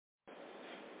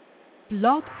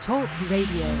Blog Talk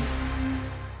Radio.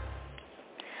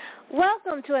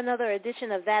 Welcome to another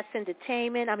edition of That's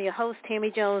Entertainment. I'm your host,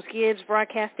 Tammy Jones-Gibbs,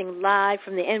 broadcasting live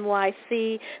from the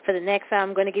NYC. For the next hour,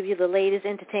 I'm going to give you the latest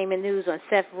entertainment news on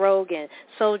Seth Rogen,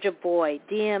 Soulja Boy,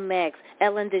 DMX,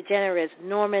 Ellen DeGeneres,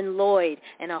 Norman Lloyd,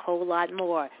 and a whole lot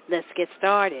more. Let's get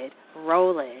started.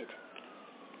 Roll it.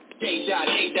 A.G.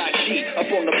 Up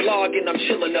on the blog and I'm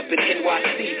chilling up in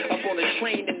NYC. Up on the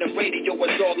train and the radio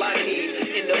is all I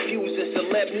need. Interviews and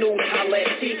celeb news, holla at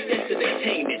T. That's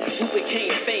entertainment. Who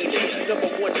became famous?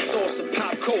 Number one source of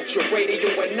pop culture. Radio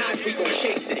or not, we gon'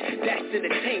 chase it. That's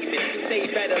entertainment. Save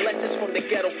adolescents from the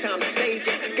ghetto town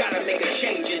stages. Gotta make a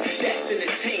change. That's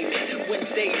entertainment.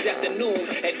 Wednesdays afternoon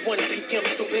at 1 p.m.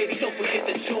 So baby, don't forget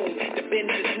the tune. The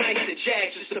Benz is nice, the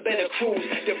Jags just a better cruise.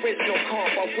 There is no calm.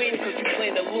 I win cause you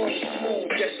plan to lose. Smooth,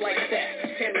 just like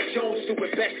that. Tammy Jones do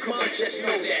it best, come on, just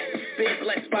know that. Been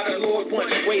blessed by the Lord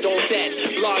once, wait on that.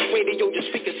 Blog radio, your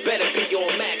speakers better be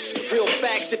on max. Real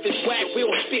facts, if it's whack, we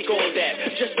don't speak on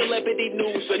that. Just celebrity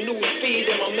news, a news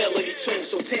feed, and my melody tune.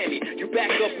 So Tammy, you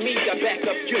back up me, I back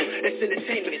up you. That's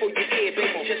entertainment for your ear,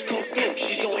 baby, just come through.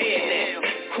 She's on air now,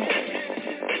 come on.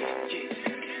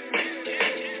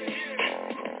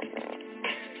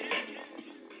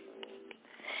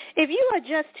 If you are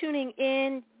just tuning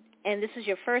in, and this is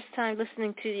your first time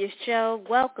listening to your show,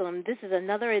 welcome. This is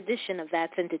another edition of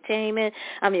That's Entertainment.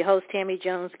 I'm your host, Tammy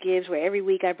Jones-Gibbs, where every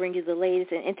week I bring you the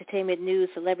latest in entertainment news,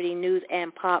 celebrity news,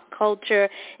 and pop culture.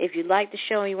 If you like the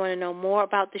show and you want to know more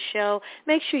about the show,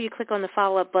 make sure you click on the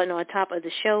follow-up button on top of the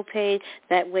show page.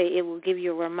 That way it will give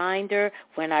you a reminder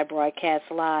when I broadcast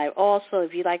live. Also,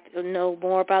 if you'd like to know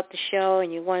more about the show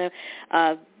and you want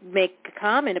to make a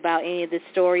comment about any of the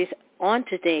stories on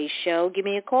today's show, give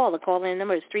me a call. The call-in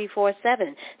number is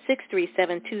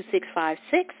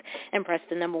 347-637-2656, and press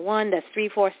the number 1. That's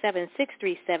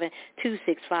 347-637-2656,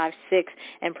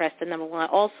 and press the number 1.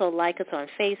 Also, like us on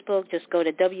Facebook. Just go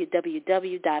to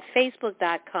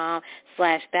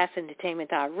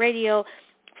www.facebook.com/that'sentertainment.radio.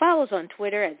 Follow us on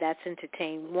Twitter at That's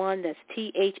Entertain1. That's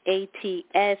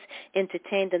THATS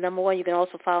Entertain, the number 1. You can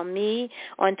also follow me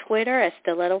on Twitter at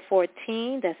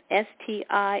Stiletto14. That's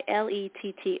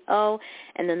STILETTO,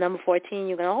 and the number 14.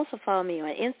 You can also follow me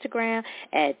on Instagram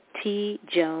at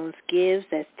TJonesGibbs.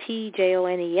 That's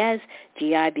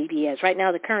TJONESGIBBS. Right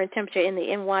now, the current temperature in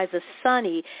the NY is a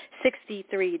sunny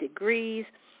 63 degrees.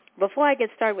 Before I get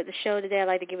started with the show today, I'd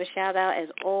like to give a shout-out, as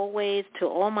always, to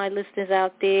all my listeners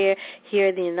out there here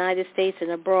in the United States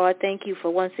and abroad. Thank you for,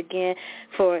 once again,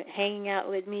 for hanging out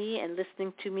with me and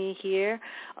listening to me here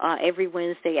every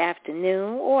Wednesday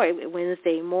afternoon or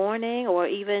Wednesday morning or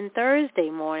even Thursday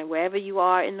morning, wherever you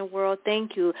are in the world.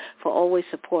 Thank you for always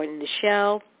supporting the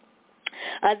show.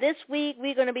 This week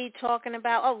we're going to be talking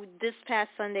about, this past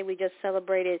Sunday we just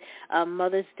celebrated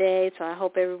Mother's Day, so I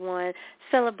hope everyone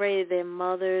celebrated their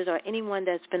mothers or anyone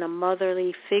that's been a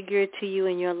motherly figure to you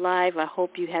in your life. I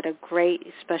hope you had a great,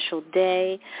 special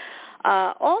day.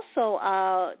 Also,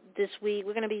 this week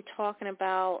we're going to be talking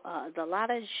about a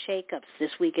lot of shakeups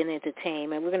this week in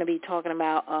entertainment. We're going to be talking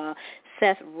about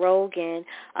Seth Rogen.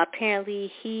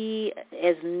 Apparently, he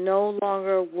is no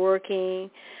longer working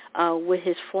with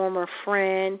his former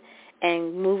friend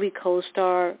and movie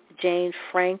co-star James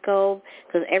Franco,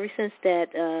 because ever since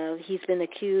that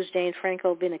James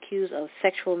Franco been accused of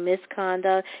sexual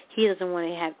misconduct, he doesn't want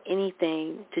to have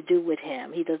anything to do with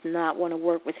him. He does not want to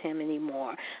work with him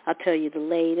anymore. I'll tell you the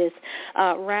latest.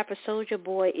 Rapper Soulja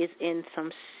Boy is in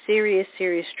some serious,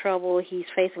 serious trouble. He's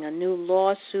facing a new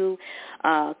lawsuit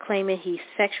claiming he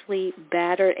sexually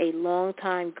battered a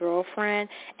longtime girlfriend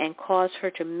and caused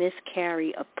her to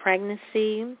miscarry a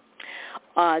pregnancy.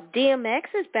 DMX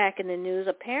is back in the news.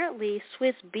 Apparently,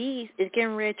 Swiss Beats is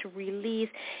getting ready to release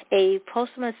a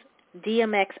posthumous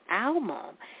DMX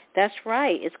album. That's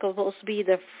right. It's supposed to be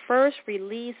the first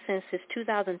release since his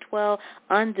 2012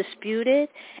 Undisputed,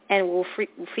 and will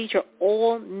feature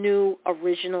all new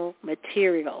original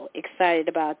material. Excited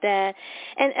about that.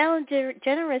 And Ellen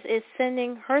DeGeneres is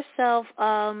sending herself,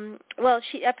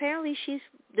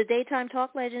 the daytime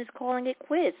talk legend is calling it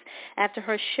quits after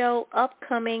her show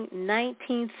upcoming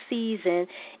 19th season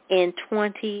in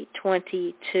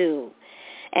 2022.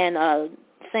 And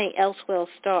St. Elsewhere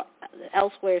star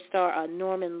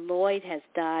Norman Lloyd has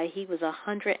died. He was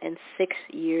 106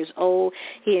 years old.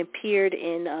 He appeared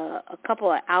in a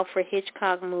couple of Alfred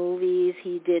Hitchcock movies.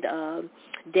 He did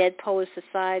Dead Poets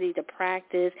Society, The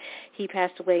Practice. He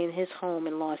passed away in his home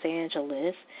in Los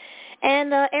Angeles.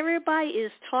 And everybody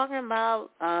is talking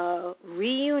about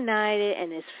reunited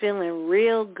and is feeling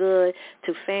real good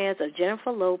to fans of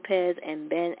Jennifer Lopez and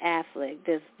Ben Affleck.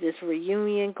 There's this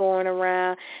reunion going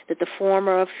around that the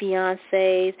former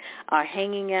fiancés are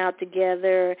hanging out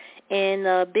together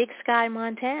in Big Sky,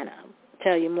 Montana. I'll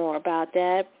tell you more about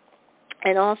that.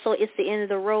 And also, it's the end of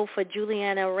the road for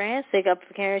Juliana Rancic up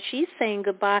there. She's saying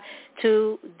goodbye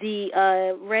to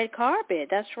the red carpet.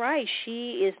 That's right.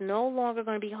 She is no longer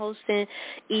going to be hosting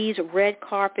E's red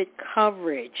carpet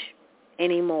coverage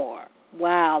anymore.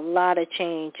 Wow, a lot of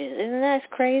changes. Isn't that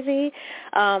crazy?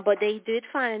 But they did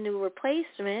find a new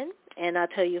replacement, and I'll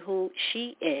tell you who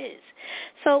she is.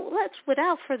 So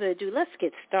without further ado, let's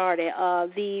get started.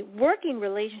 The working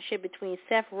relationship between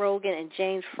Seth Rogen and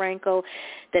James Franco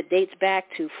that dates back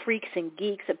to Freaks and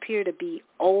Geeks appear to be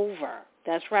over.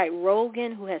 That's right.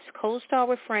 Rogen, who has co-starred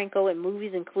with Franco in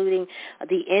movies including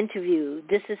The Interview,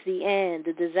 This Is the End,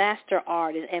 The Disaster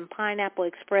Artist, and Pineapple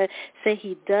Express, said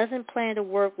he doesn't plan to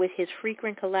work with his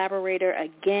frequent collaborator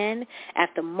again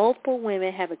after multiple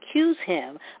women have accused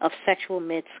him of sexual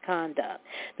misconduct.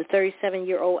 The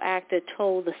 37-year-old actor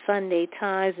told the Sunday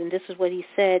Times, and this is what he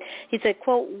said. He said,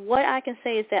 quote, "What I can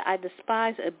say is that I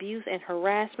despise abuse and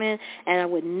harassment, and I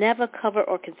would never cover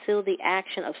or conceal the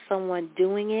action of someone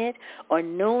doing it or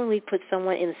knowingly put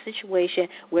someone in a situation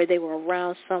where they were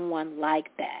around someone like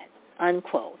that,"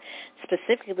 unquote.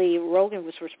 Specifically, Rogen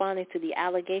was responding to the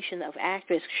allegation of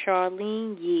actress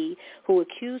Charlene Yee, who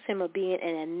accused him of being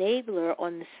an enabler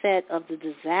on the set of The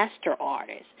Disaster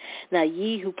Artist. Now,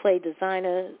 Yee, who played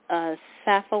designer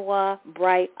Safawa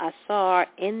Bright Assar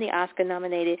in the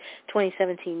Oscar-nominated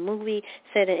 2017 movie,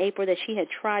 said in April that she had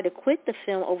tried to quit the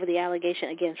film over the allegation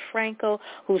against Franco,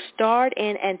 who starred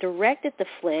in and directed the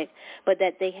flick, but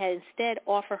that they had instead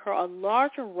offered her a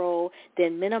larger role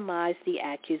than minimized the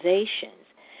accusations.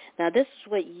 Now, this is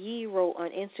what Yee wrote on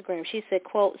Instagram. She said,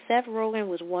 quote, "Seth Rogen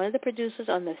was one of the producers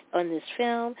on this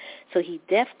film, so he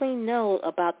definitely knows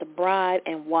about the bribe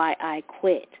and why I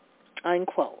quit,"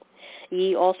 unquote.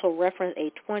 Yee also referenced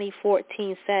a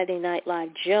 2014 Saturday Night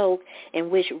Live joke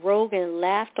in which Rogen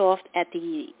laughed off at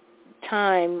the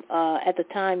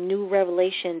time new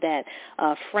revelation that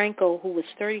Franco, who was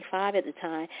 35 at the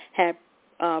time, had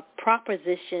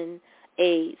propositioned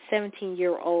a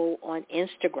 17-year-old on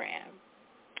Instagram.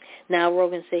 Now,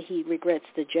 Rogen said he regrets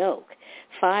the joke.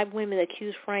 5 women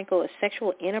accused Franco of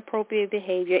sexual inappropriate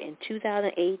behavior in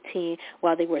 2018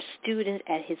 while they were students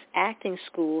at his acting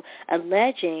school,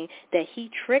 alleging that he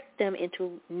tricked them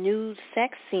into nude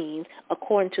sex scenes,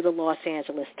 according to the Los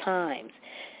Angeles Times.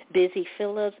 Busy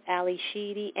Phillips, Ali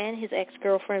Sheedy, and his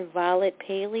ex-girlfriend Violet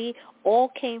Paley all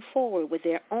came forward with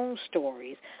their own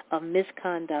stories of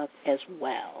misconduct as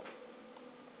well.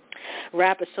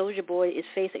 Rapper Soulja Boy is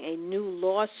facing a new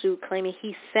lawsuit claiming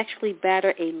he sexually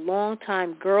battered a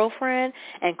longtime girlfriend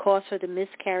and caused her to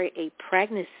miscarry a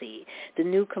pregnancy. The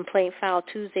new complaint filed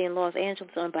Tuesday in Los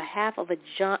Angeles on behalf of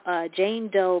a Jane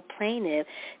Doe plaintiff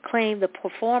claimed the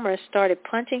performer started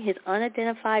punching his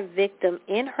unidentified victim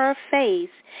in her face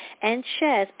and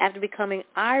chest after becoming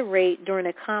irate during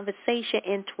a conversation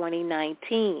in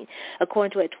 2019.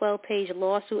 According to a 12-page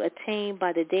lawsuit obtained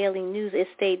by the Daily News, it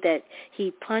stated that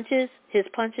his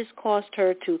punches caused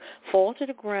her to fall to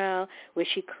the ground, where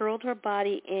she curled her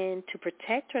body in to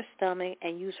protect her stomach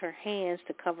and used her hands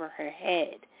to cover her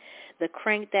head. The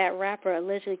Crank That rapper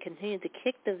allegedly continued to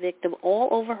kick the victim all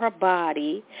over her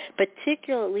body,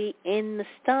 particularly in the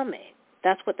stomach.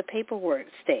 That's what the paperwork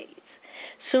states.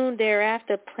 Soon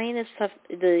thereafter,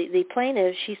 the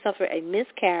plaintiff, she suffered a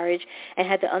miscarriage and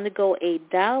had to undergo a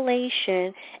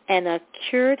dilation and a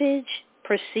curettage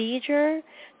procedure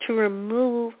to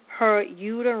remove her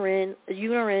uterine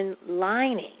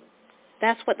lining.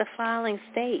 That's what the filing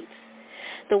states.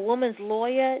 The woman's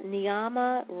lawyer,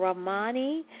 Niyama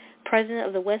Rahmani, president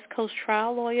of the West Coast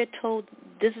Trial Lawyer,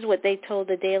 this is what they told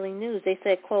the Daily News. They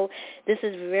said, quote, "This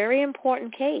is a very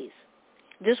important case.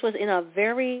 She was in a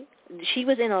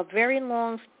very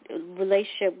long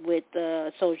relationship with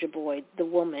Soulja Boy, the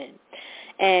woman,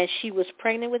 and she was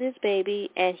pregnant with his baby,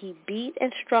 and he beat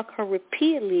and struck her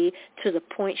repeatedly to the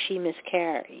point she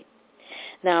miscarried."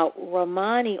 Now,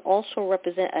 Rahmani also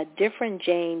represents a different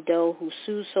Jane Doe who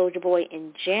sued Soulja Boy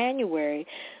in January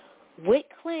with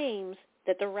claims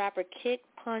that the rapper kicked,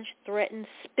 punched, threatened,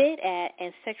 spit at,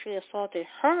 and sexually assaulted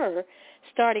her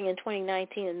starting in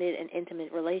 2019 amid an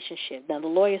intimate relationship. Now, the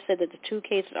lawyer said that the two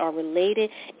cases are related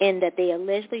in that they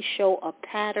allegedly show a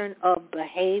pattern of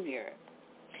behavior.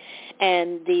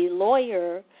 And the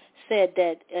lawyer said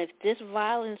that this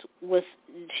violence was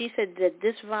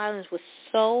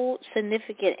so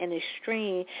significant and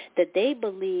extreme that they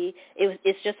believe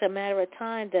it's just a matter of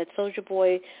time that Soulja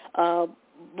Boy,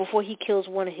 before he kills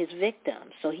one of his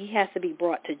victims, so he has to be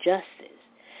brought to justice.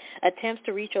 Attempts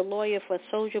to reach a lawyer for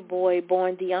Soulja Boy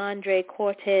born DeAndre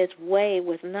Cortez Way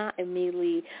was not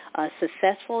immediately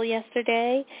successful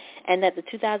yesterday, and that the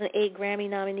 2008 Grammy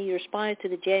nominee responded to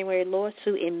the January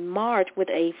lawsuit in March with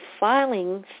a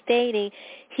filing stating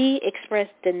he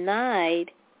expressly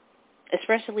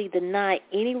denied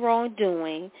any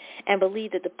wrongdoing and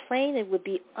believed that the plaintiff would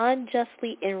be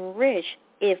unjustly enriched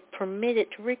if permitted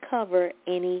to recover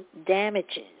any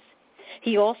damages.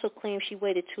 He also claimed she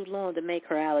waited too long to make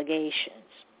her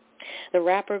allegations. The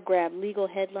rapper grabbed legal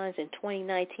headlines in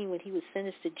 2019 when he was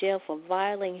sentenced to jail for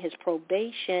violating his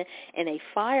probation in a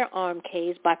firearm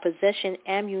case by possessing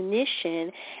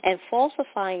ammunition and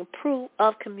falsifying proof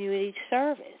of community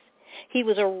service. He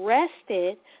was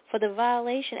arrested for the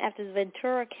violation after the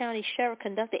Ventura County Sheriff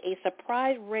conducted a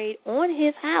surprise raid on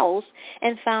his house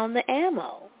and found the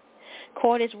ammo.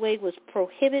 Cortez Wade was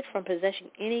prohibited from possessing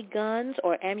any guns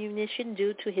or ammunition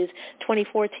due to his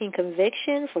 2014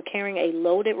 conviction for carrying a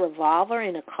loaded revolver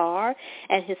in a car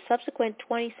and his subsequent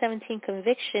 2017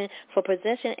 conviction for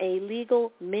possessing a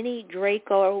legal mini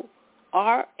Draco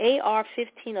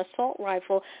AR-15 assault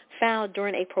rifle found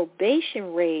during a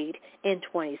probation raid in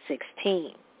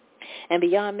 2016. And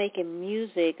beyond making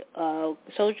music,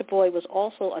 Soulja Boy was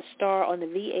also a star on the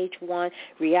VH1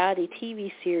 reality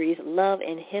TV series Love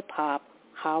and Hip Hop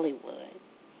Hollywood.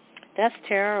 That's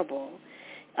terrible.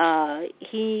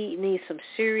 He needs some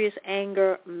serious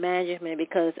anger management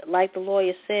because, like the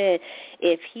lawyer said,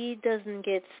 if he doesn't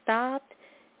get stopped,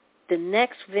 the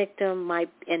next victim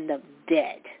might end up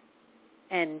dead.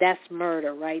 And that's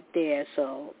murder right there.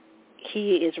 So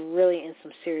he is really in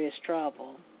some serious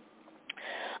trouble.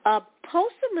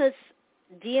 Posthumous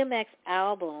DMX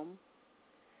album,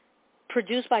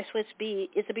 produced by Swiss Beat,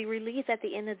 is to be released at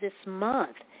the end of this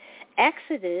month.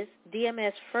 Exodus,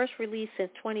 DMX's first release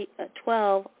since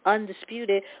 2012,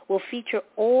 Undisputed, will feature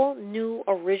all new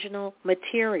original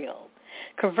material.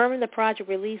 Confirming the project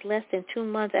release less than 2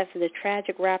 months after the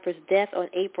tragic rapper's death on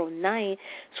April 9th,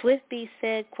 Swiss Beat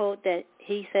said, quote, that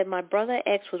he said, "My brother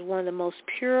X was one of the most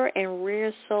pure and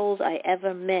rare souls I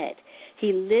ever met.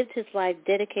 He lived his life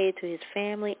dedicated to his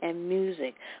family and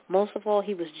music. Most of all,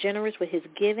 he was generous with his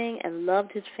giving and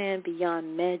loved his fans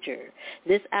beyond measure.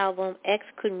 This album, X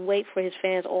couldn't wait for his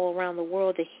fans all around the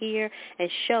world to hear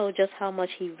and show just how much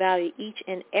he valued each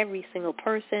and every single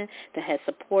person that has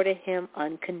supported him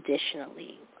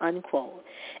unconditionally," unquote.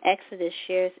 Exodus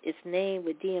shares its name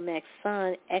with DMX's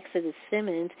son, Exodus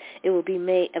Simmons. It will be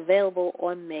made available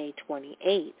on May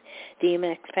 28th.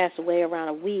 DMX passed away around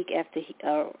a week after he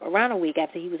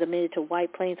was admitted to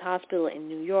White Plains Hospital in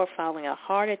New York following a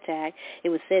heart attack. It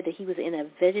was said that he was in a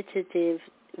vegetative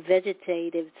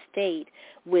state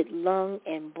with lung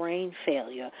and brain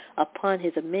failure upon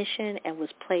his admission and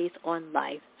was placed on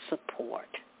life support.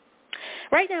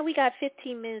 Right now, we got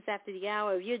 15 minutes after the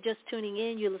hour. If you're just tuning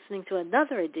in, you're listening to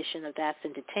another edition of That's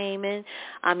Entertainment.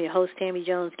 I'm your host, Tammy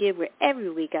Jones-Gibb, where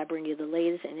every week I bring you the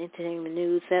latest in entertainment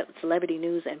news, celebrity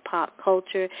news, and pop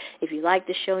culture. If you like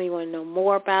the show and you want to know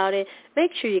more about it,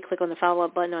 make sure you click on the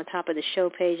follow-up button on top of the show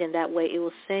page, and that way it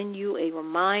will send you a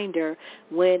reminder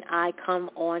when I come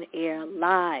on air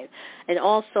live. And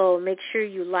also, make sure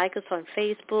you like us on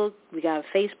Facebook. We got a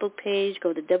Facebook page.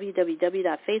 Go to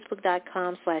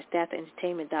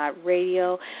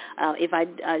www.facebook.com/that'sentertainment.radio. If I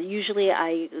usually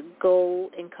I go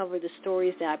and cover the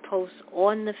stories that I post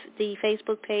on the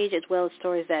Facebook page, as well as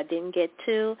stories that I didn't get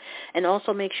to. And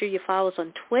also make sure you follow us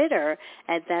on Twitter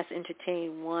at That's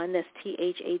Entertain 1. That's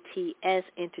THATS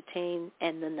Entertain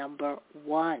and the number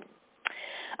 1.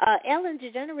 Ellen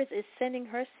DeGeneres is sending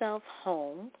herself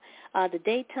home. The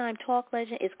daytime talk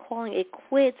legend is calling it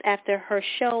quits after her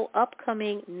show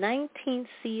upcoming 19th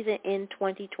season in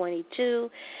 2022.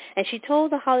 And she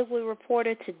told the Hollywood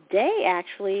Reporter today,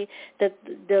 actually, that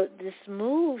this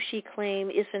move, she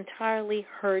claimed, is entirely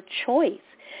her choice.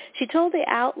 She told the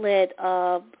outlet,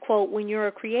 quote, "When you're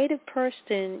a creative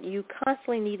person, you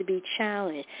constantly need to be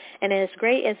challenged. And as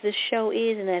great as this show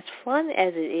is and as fun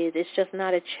as it is, it's just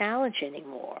not a challenge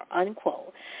anymore,"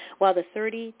 unquote. While the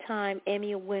 30-time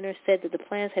Emmy winner said that the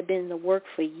plans had been in the works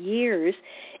for years,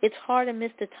 it's hard to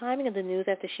miss the timing of the news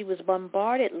after she was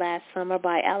bombarded last summer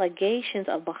by allegations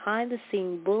of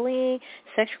behind-the-scenes bullying,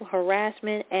 sexual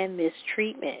harassment, and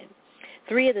mistreatment.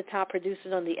 3 of the top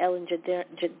producers on the Ellen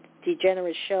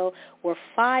DeGeneres show were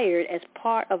fired as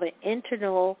part of an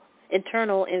internal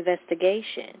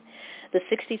investigation. The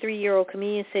 63-year-old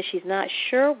comedian says she's not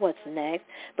sure what's next,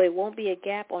 but it won't be a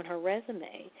gap on her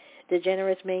resume.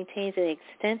 DeGeneres maintains an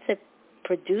extensive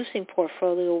producing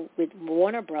portfolio with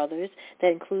Warner Brothers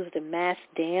that includes The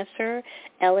Masked Dancer,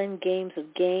 Ellen Games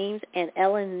of Games, and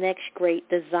Ellen Next Great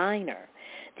Designer.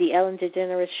 The Ellen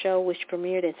DeGeneres Show, which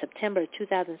premiered in September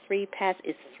 2003, passed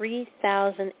its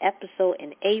 3,000th episode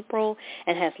in April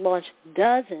and has launched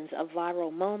dozens of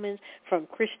viral moments, from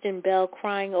Kristen Bell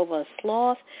crying over a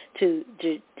sloth to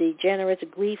DeGeneres'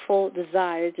 gleeful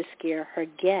desire to scare her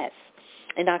guests.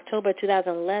 In October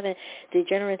 2011,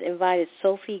 DeGeneres invited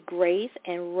Sophie Grace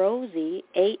and Rosie,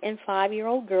 8- and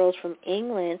 5-year-old girls from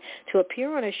England, to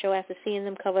appear on her show after seeing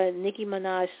them cover Nicki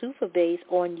Minaj's Super Bass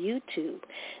on YouTube.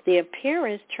 The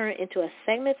appearance turned into a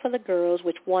segment for the girls,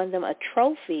 which won them a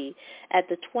trophy at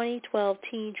the 2012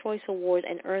 Teen Choice Awards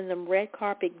and earned them red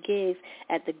carpet gigs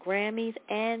at the Grammys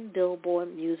and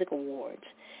Billboard Music Awards.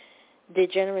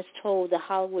 DeGeneres told The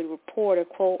Hollywood Reporter,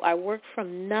 quote, "I worked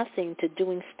from nothing to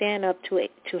doing stand-up to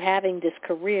having this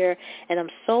career, and I'm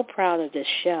so proud of this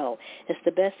show. It's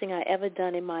the best thing I ever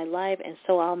done in my life, and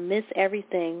so I'll miss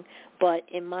everything, but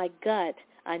in my gut,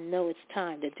 I know it's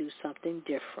time to do something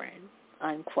different,"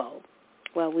 unquote.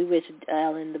 Well, we wish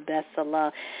Ellen the best of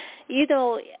luck.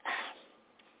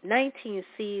 19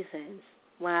 seasons.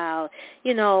 Wow.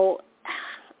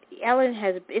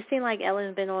 It seemed like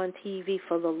Ellen's been on TV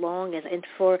for the longest, and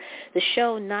for the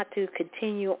show not to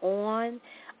continue on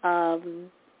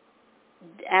after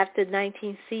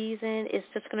 19th season, it's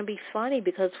just going to be funny,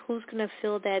 because who's going to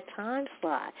fill that time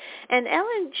slot? And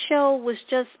Ellen's show was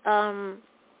just, Ellen,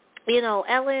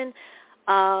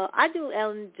 I knew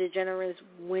Ellen DeGeneres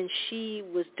when she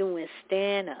was doing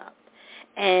stand-up.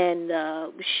 And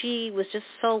she was just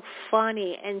so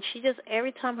funny, and she just,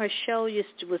 every time her show was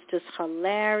just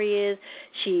hilarious.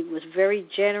 She was very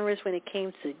generous when it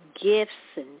came to gifts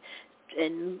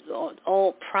and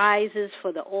all prizes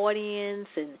for the audience,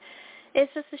 and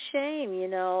it's just a shame,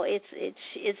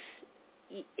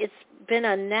 It's been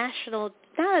a national,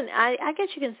 I guess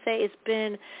you can say it's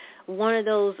been one of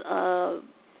those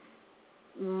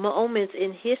moments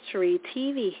in history,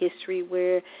 TV history,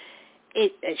 where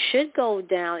it should go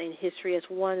down in history as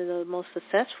one of the most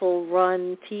successful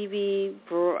run TV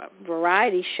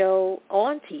variety show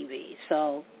on TV.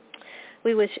 So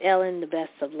we wish Ellen the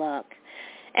best of luck.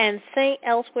 And St.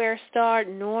 Elsewhere star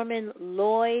Norman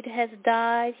Lloyd has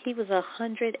died. He was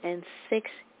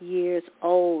 106 years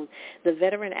old. The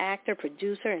veteran actor,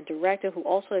 producer, and director who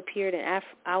also appeared in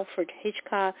Alfred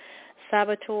Hitchcock,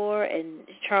 Saboteur, and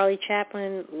Charlie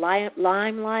Chaplin,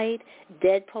 Limelight,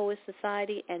 Dead Poets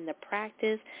Society, and The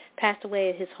Practice, passed away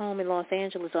at his home in Los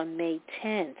Angeles on May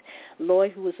 10th.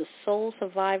 Lloyd, who was the sole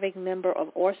surviving member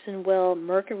of Orson Welles'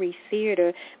 Mercury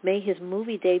Theater, made his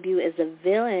movie debut as the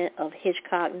villain of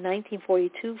Hitchcock's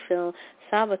 1942 film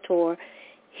Saboteur.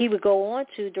 He would go on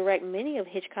to direct many of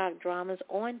Hitchcock's dramas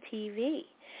on TV.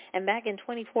 And back in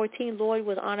 2014, Lloyd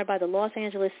was honored by the Los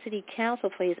Angeles City Council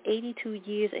for his 82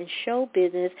 years in show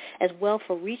business, as well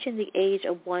for reaching the age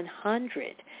of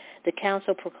 100. The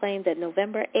council proclaimed that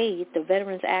November 8th, the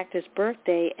veteran's actor's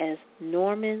birthday, as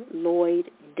Norman Lloyd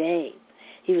Day.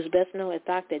 He was best known as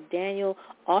Dr. Daniel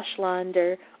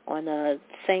Auslander on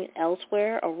St.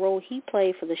 Elsewhere, a role he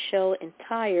played for the show's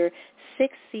entire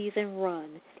 6-season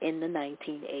run in the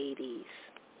 1980s.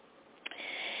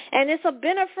 And it's a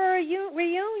benefit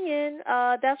reunion.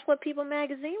 That's what People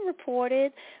magazine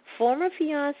reported. Former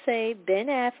fiancé Ben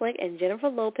Affleck and Jennifer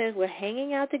Lopez were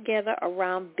hanging out together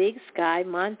around Big Sky,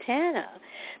 Montana.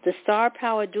 The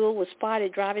star-power duo was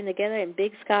spotted driving together in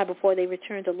Big Sky before they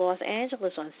returned to Los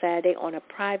Angeles on Saturday on a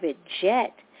private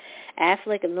jet.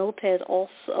 Affleck and Lopez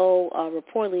also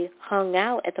reportedly hung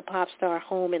out at the pop star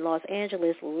home in Los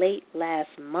Angeles late last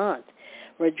month.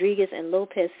 Rodriguez and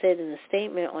Lopez said in a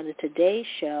statement on the Today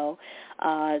Show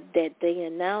that they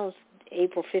announced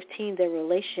April 15th their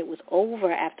relationship was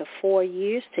over after 4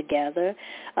 years together.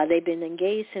 They've been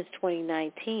engaged since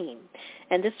 2019.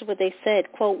 And this is what they said,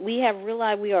 quote, "We have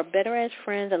realized we are better as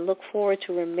friends and look forward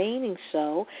to remaining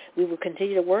so. We will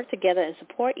continue to work together and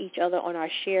support each other on our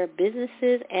shared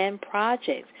businesses and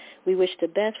projects. We wish the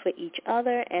best for each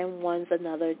other and one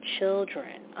another's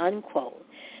children," unquote.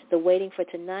 The Waiting for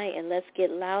Tonight and Let's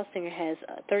Get Loud singer has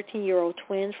 13-year-old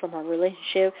twins from her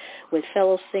relationship with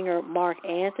fellow singer Mark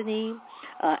Anthony.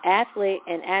 Athlete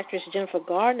and actress Jennifer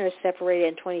Gardner separated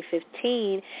in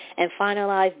 2015 and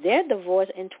finalized their divorce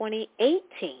in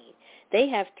 2018. They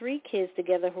have 3 kids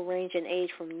together who range in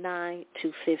age from 9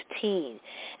 to 15.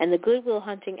 And the Good Will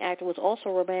Hunting actor was also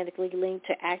romantically linked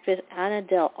to actress Ana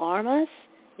de Armas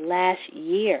last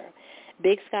year.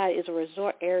 Big Sky is a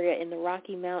resort area in the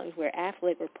Rocky Mountains where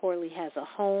Affleck reportedly has a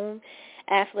home.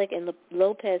 Affleck and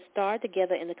Lopez starred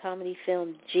together in the comedy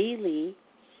film Geely,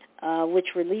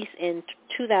 which released in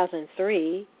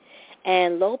 2003.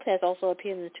 And Lopez also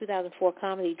appeared in the 2004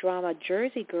 comedy drama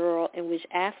Jersey Girl, in which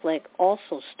Affleck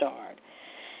also starred.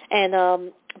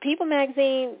 And People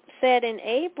magazine said in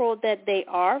April that they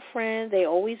are friends, they've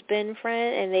always been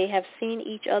friends, and they have seen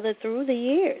each other through the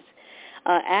years.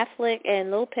 Affleck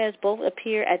and Lopez both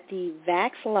appear at the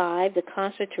Vax Live, the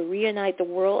concert to reunite the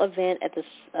world event at the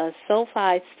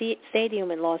SoFi Stadium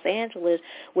in Los Angeles,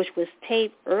 which was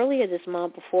taped earlier this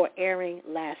month before airing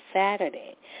last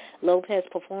Saturday. Lopez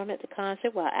performed at the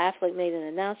concert while Affleck made an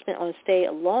announcement on stage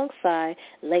alongside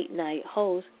late-night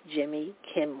host Jimmy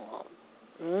Kimmel.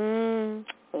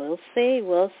 We'll see.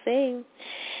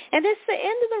 And it's the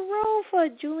end of the road for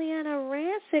Juliana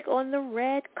Rancic on the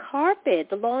red carpet.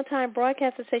 The longtime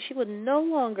broadcaster said she would no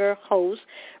longer host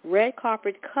red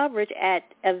carpet coverage at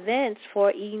events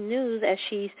for E! News as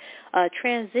she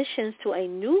transitions to a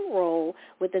new role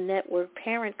with the network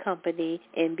parent company,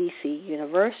 NBC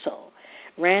Universal.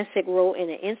 Rancic wrote in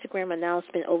an Instagram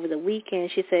announcement over the weekend,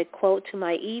 she said, quote, "To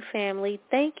my E! family,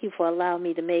 thank you for allowing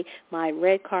me to make my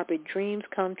red carpet dreams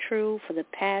come true for the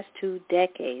past 2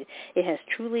 decades. It has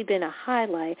truly been a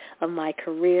highlight of my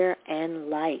career and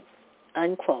life,"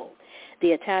 unquote.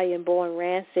 The Italian-born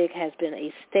Rancic has been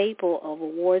a staple of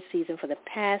award season for the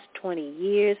past 20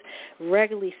 years,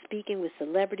 regularly speaking with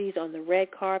celebrities on the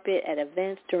red carpet at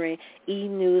events during E!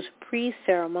 News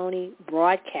pre-ceremony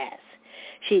broadcasts.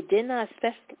 She did not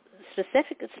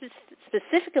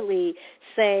specifically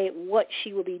say what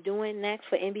she will be doing next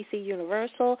for NBC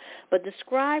Universal, but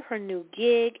described her new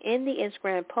gig in the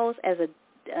Instagram post as a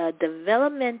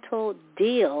developmental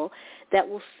deal that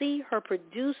will see her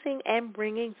producing and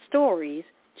bringing stories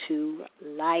to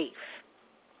life.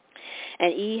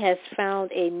 And E! has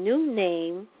found a new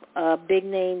name, a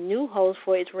big-name new host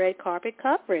for its red carpet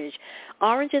coverage.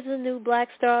 Orange is the New Black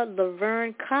star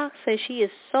Laverne Cox says she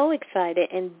is so excited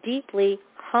and deeply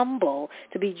humble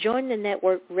to be joining the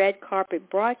network red carpet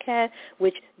broadcast,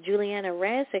 which Juliana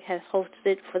Rancic has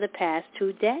hosted for the past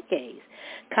 2 decades.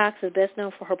 Cox is best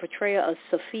known for her portrayal of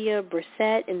Sophia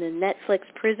Brissett in the Netflix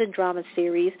prison drama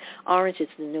series Orange is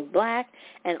the New Black,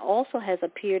 and also has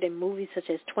appeared in movies such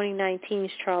as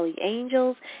 2019's Charlie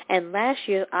Angels and last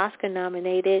year's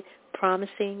Oscar-nominated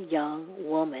Promising Young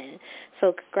Woman.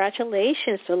 So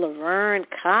congratulations to Laverne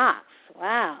Cox.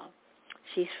 Wow.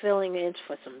 She's filling in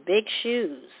for some big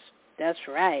shoes. That's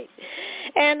right.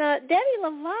 And Demi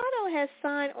Lovato has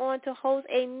signed on to host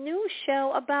a new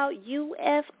show about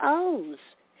UFOs.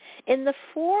 In the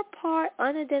 4-part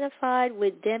Unidentified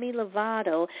with Demi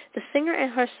Lovato, the singer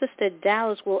and her sister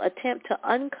Dallas will attempt to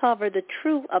uncover the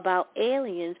truth about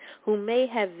aliens who may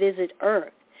have visited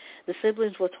Earth. The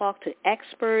siblings will talk to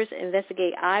experts,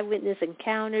 investigate eyewitness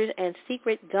encounters and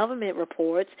secret government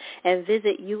reports, and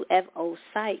visit UFO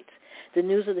sites. The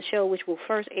news of the show, which will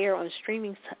first air on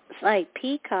streaming site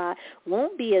Peacock,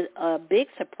 won't be a big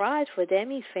surprise for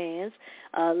Demi fans.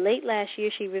 Late last year,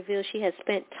 she revealed she had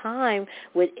spent time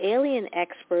with alien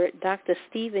expert Dr.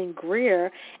 Stephen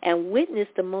Greer and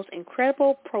witnessed the most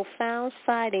incredible, profound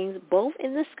sightings both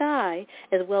in the sky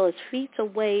as well as feet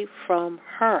away from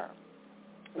her.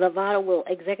 Lovato will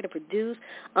executive produce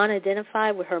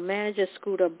Unidentified with her manager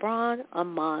Scooter Braun,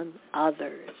 among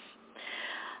others.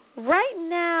 Right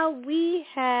now, we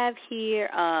have here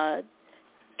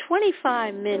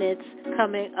 25 minutes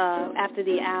coming after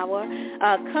the hour.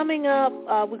 Coming up,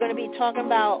 we're going to be talking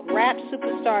about rap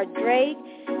superstar Drake.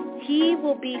 He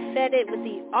will be feted with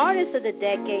the Artist of the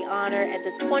Decade honor at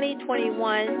the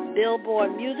 2021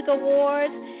 Billboard Music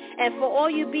Awards. And for all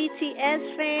you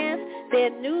BTS fans, their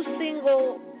new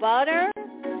single, Butter,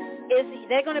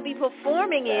 they're going to be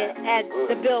performing it at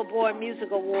the Billboard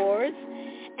Music Awards.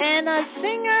 And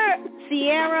singer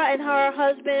Ciara and her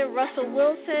husband, Russell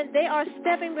Wilson, they are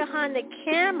stepping behind the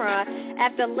camera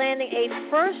after landing a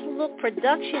first-look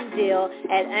production deal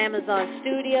at Amazon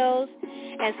Studios.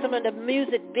 And some of the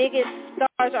music's biggest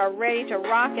stars are ready to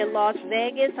rock in Las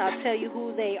Vegas. I'll tell you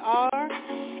who they are.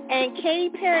 And Katy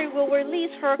Perry will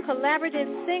release her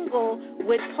collaborative single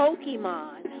with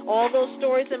Pokemon. All those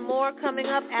stories and more coming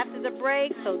up after the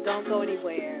break, so don't go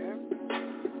anywhere.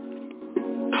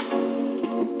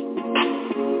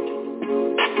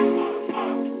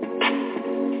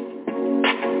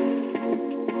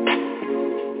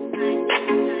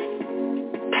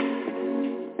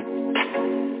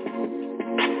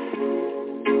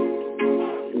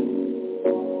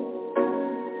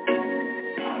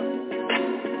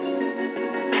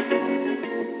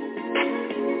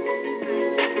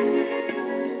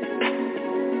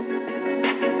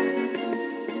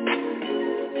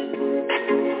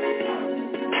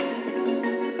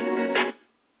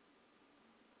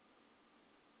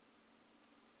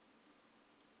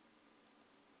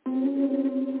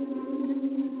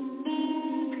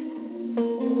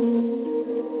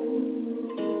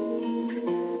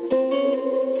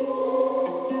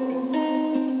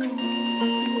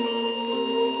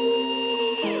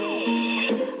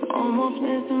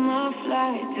 my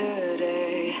flight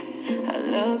today. I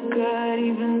look good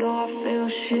even though I feel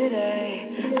shitty.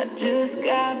 I just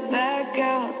got back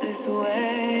out this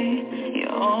way. You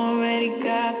already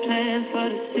got plans for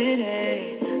the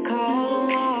city. Call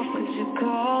them off, could you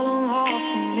call them off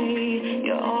for me?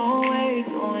 You're always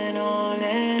going on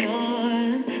and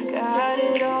on. Got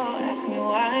it all, ask me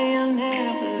why I'll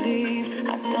never leave.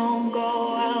 I don't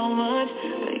go out much,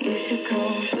 but you should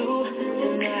come through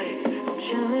tonight. I'm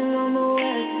chilling on the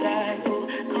west side, ooh.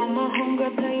 Call my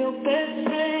homegirl, tell your best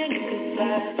friend you can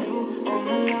slide through on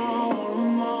the low or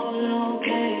remote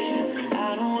location. I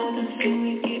don't want to see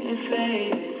me getting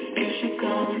faded. You should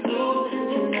come through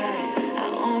tonight. I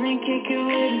only kick it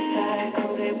with a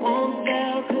cycle. They won't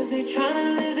sell cause they tryna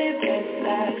live their best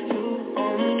lives too.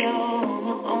 On the low, on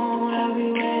my own, I'll be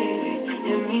waiting.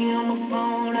 Hit me on my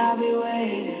phone, I'll be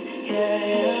waiting.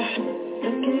 Yeah.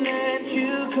 Looking at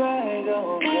you cry,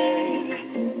 go crazy.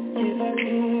 If I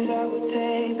could, I would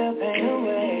take the pain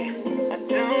away. I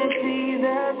don't see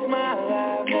that smile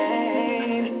I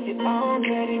made. You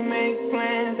already make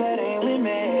plans that ain't with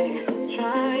me.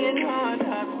 Trying hard,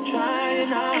 I'm trying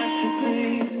hard to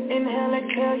breathe. Inhale,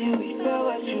 exhale, you feel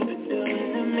what you've been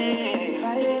doing to me.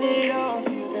 Fighting it off,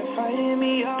 you've been fighting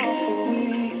me off for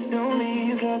weeks. Don't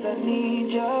leave cause I need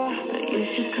you, but you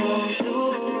should come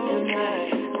through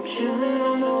tonight. I'm chilling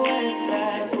on the west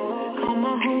side, call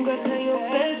my homegirl, tell your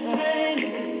best friend you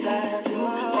can slide through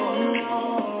on the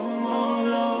low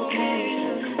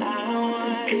location. I don't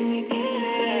wanna see me get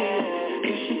fed.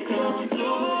 You should come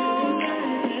through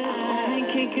tonight. I only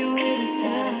kick it with a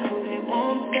tackle. They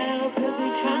won't sell cause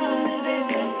they tryna live their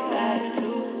best life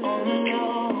too. On the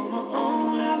low, on my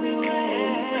own, I'll be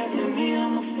waiting. Hit me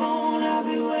on my phone, I'll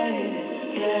be waiting.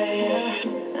 Yeah.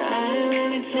 I ain't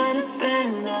really tryna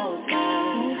spend no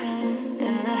time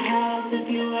in the house. If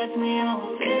you ask me, I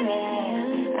won't feel it.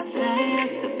 I say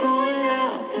yes to going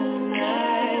out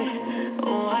tonight.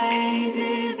 Oh, I ain't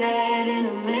did that in a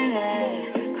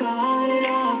minute. Call it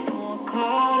off, won't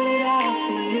call it out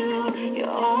for you. You're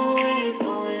always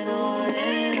going on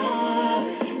and on.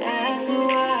 Ask me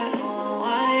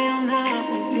why I'm not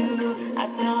with you. I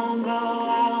don't go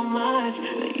out much,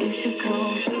 but you should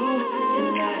come through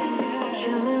tonight. I'm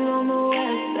chilling on the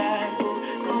west side, ooh.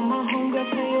 Call my homegirl,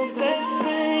 tell your best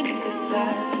friend you can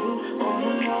slide through on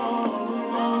the low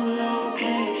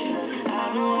location. I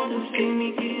don't want to see me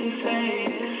getting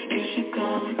faded. You should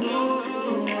come through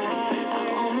tonight. I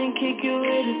only kick you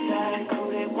with a cycle.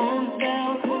 They won't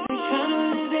sell cause they tryna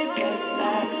live their best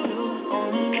life too. On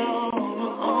the low, on my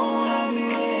own, I'll be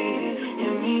waiting.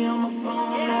 Hit me on my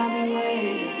phone, I'll be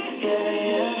waiting.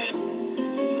 Yeah.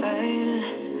 Waiting.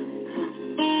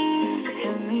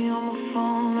 Hit me on my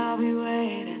phone, I'll be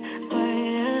waiting.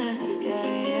 Waiting.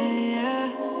 Yeah.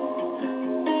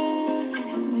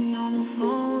 Hit me on my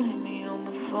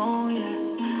phone, yeah.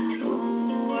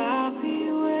 Oh, I'll be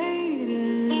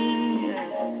waiting. Yeah.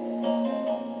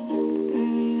 Give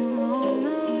me a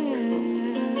moment, yeah.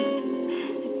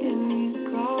 Give me a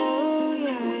call,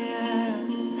 yeah.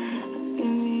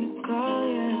 Give me a call,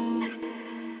 yeah.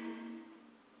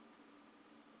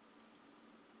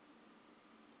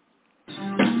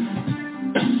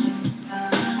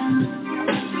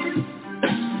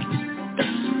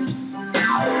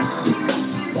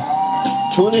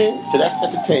 Tune in to That's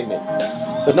Entertainment,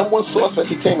 the number one source for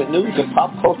entertainment news and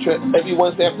pop culture every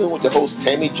Wednesday afternoon with your host,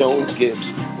 Tammy Jones Gibbs,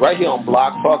 right here on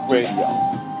Blog Talk Radio.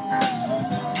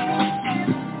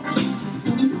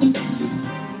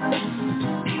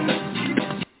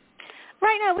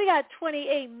 Right now, we got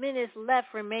 28 minutes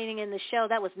left remaining in the show.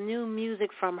 That was new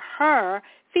music from her,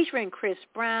 featuring Chris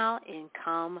Brown in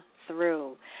Come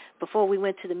Through. Before we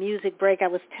went to the music break, I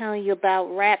was telling you about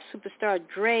rap superstar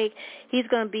Drake. He's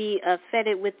going to be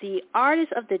feted with the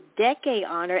Artist of the Decade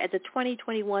honor at the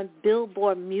 2021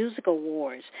 Billboard Music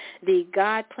Awards. The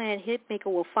God Plan hitmaker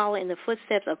will follow in the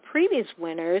footsteps of previous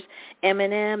winners,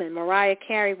 Eminem and Mariah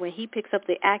Carey, when he picks up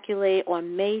the accolade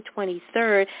on May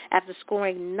 23rd after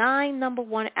scoring 9 number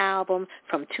one albums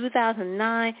from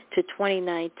 2009 to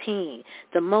 2019,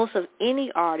 the most of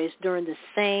any artist during the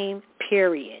same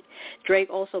period. Drake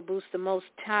also boasts the most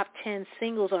top 10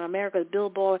 singles on America's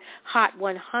Billboard Hot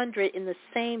 100 in the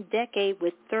same decade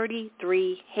with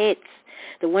 33 hits.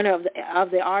 The winner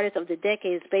of the Artist of the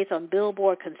Decade is based on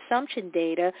Billboard consumption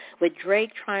data, with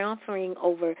Drake triumphing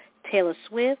over Taylor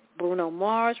Swift, Bruno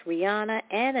Mars, Rihanna,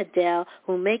 and Adele,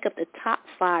 who make up the top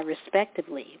 5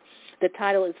 respectively. The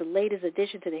title is the latest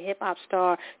addition to the hip-hop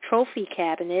star trophy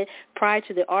cabinet. Prior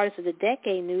to the Artist of the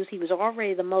Decade news, he was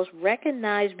already the most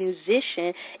recognized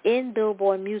musician in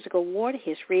Billboard Music Award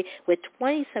history with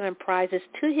 27 prizes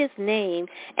to his name,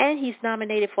 and he's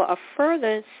nominated for a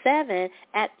further 7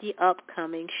 at the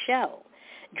upcoming show.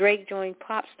 Drake joined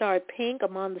pop star Pink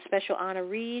among the special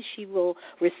honorees. She will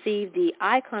receive the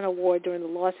Icon Award during the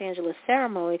Los Angeles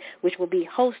ceremony, which will be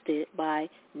hosted by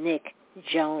Nick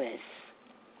Jonas.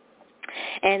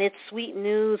 And it's sweet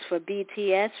news for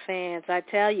BTS fans. I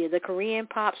tell you, the Korean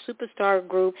pop superstar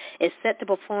group is set to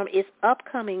perform its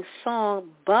upcoming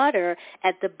song, Butter,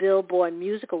 at the Billboard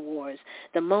Music Awards.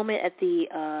 The moment at the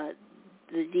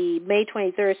May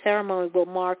 23rd ceremony will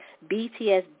mark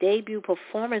BTS' debut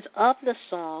performance of the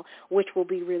song, which will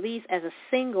be released as a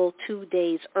single 2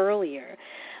 days earlier.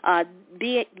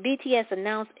 BTS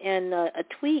announced in a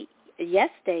tweet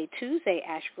yesterday, Tuesday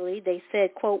actually, they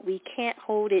said, quote, "We can't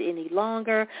hold it any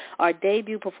longer. Our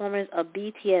debut performance of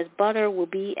BTS Butter will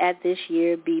be at this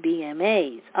year's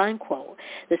BBMAs," unquote.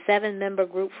 The 7-member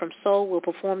group from Seoul will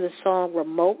perform the song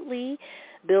remotely.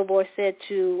 Billboard said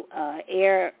to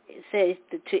air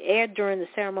during the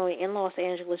ceremony in Los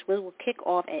Angeles, which will kick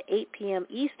off at 8 p.m.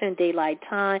 Eastern Daylight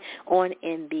Time on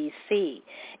NBC.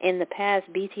 In the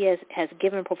past, BTS has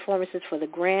given performances for the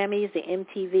Grammys, the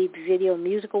MTV Video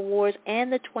Music Awards,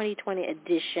 and the 2020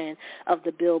 edition of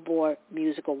the Billboard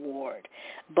Music Award.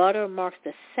 Butter marks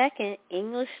the second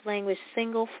English-language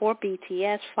single for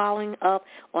BTS, following up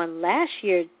on last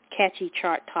year's catchy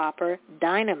chart topper,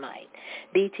 Dynamite.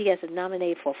 BTS is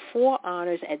nominated for 4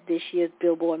 honors at this year's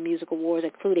Billboard Music Awards,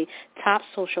 including Top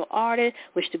Social Artist,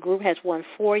 which the group has won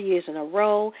 4 years in a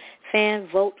row. Fans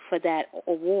vote for that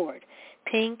award.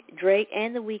 Pink, Drake,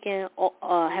 and The Weeknd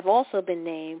have also been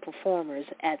named performers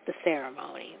at the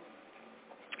ceremony.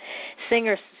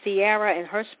 Singer Ciara and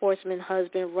her sportsman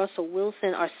husband Russell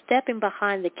Wilson are stepping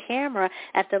behind the camera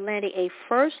after landing a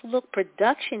first-look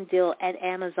production deal at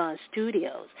Amazon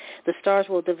Studios. The stars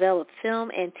will develop film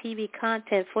and TV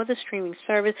content for the streaming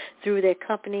service through their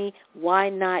company Why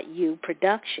Not You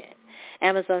Production.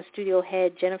 Amazon Studio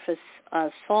head Jennifer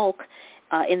Salk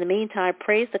in the meantime,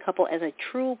 praised the couple as a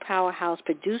true powerhouse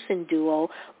producing duo,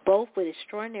 both with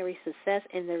extraordinary success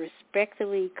in their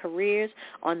respective careers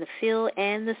on the field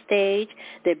and the stage,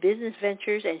 their business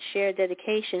ventures, and shared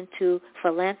dedication to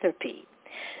philanthropy,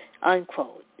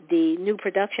 unquote. The new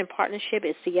production partnership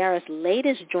is Ciara's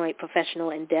latest joint professional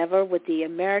endeavor with the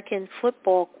American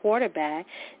football quarterback.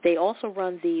 They also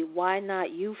run the Why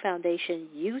Not You Foundation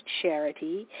youth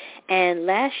charity, and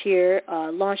last year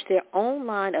launched their own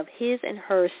line of his and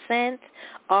her scents,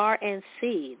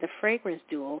 R&C, the fragrance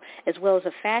duo, as well as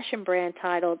a fashion brand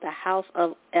titled the House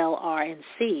of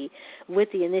LR&C,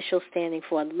 with the initials standing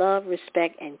for Love,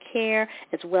 Respect, and Care,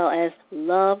 as well as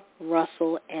Love,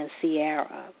 Russell, and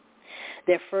Ciara.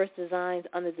 Their first designs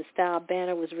under the style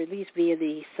banner was released via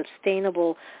the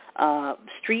sustainable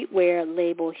streetwear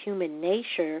label Human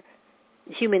Nation,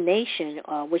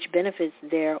 which benefits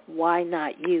their Why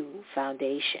Not You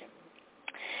Foundation.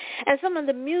 And some of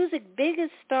the music's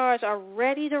biggest stars are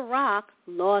ready to rock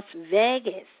Las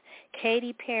Vegas.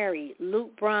 Katy Perry,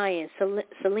 Luke Bryan,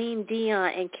 Celine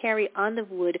Dion, and Carrie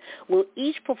Underwood will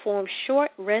each perform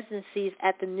short residencies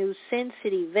at the new Sin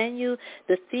City venue,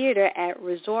 the theater at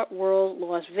Resort World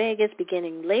Las Vegas,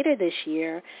 beginning later this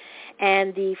year.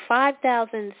 And the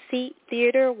 5,000-seat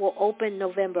theater will open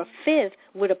November 5th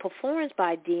with a performance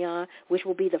by Dion, which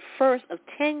will be the first of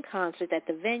 10 concerts at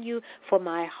the venue for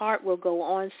My Heart Will Go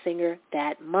On singer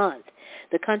that month.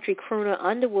 The country crooner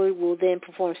Underwood will then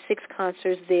perform 6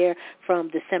 concerts there from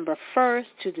December 1st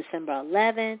to December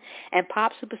 11th. And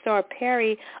pop superstar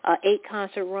Perry,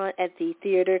 8-concert run at the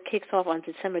theater kicks off on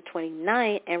December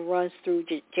 29th and runs through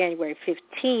January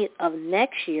 15th of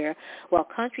next year, while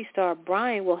country star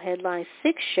Bryan will headline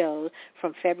 6 shows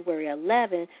from February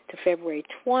 11th to February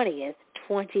 20th,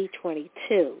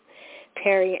 2022.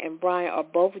 Perry and Bryan are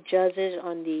both judges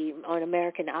on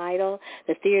American Idol.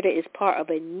 The theater is part of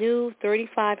a new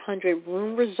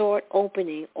 3,500-room resort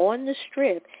opening on the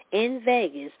Strip in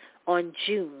Vegas on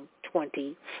June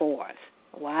 24th.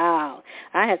 Wow.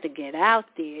 I have to get out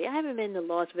there. I haven't been to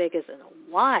Las Vegas in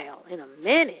a while, in a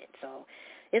minute, so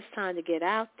it's time to get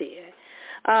out there.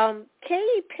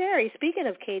 Katy Perry, speaking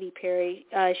of Katy Perry,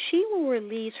 she will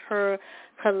release her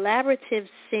collaborative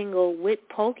single with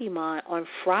Pokemon on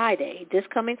Friday, this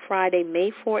coming Friday,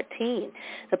 May 14.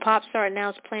 The pop star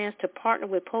announced plans to partner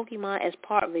with Pokemon as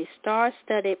part of a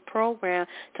star-studded program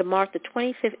to mark the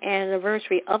 25th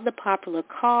anniversary of the popular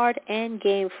card and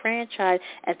game franchise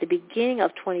at the beginning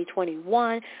of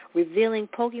 2021, revealing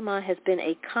Pokemon has been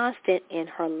a constant in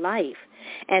her life.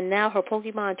 And now her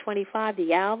Pokemon 25,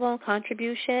 the album,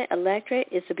 Contribution Electric,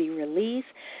 is to be released.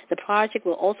 The project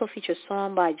will also feature a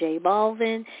song by J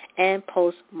Balvin and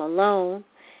Post Malone,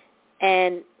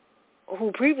 and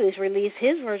who previously released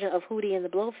his version of Hootie and the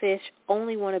Blowfish,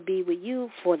 Only Want to Be With You,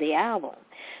 for the album.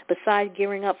 Besides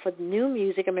gearing up for new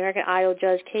music, American Idol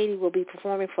judge Katie will be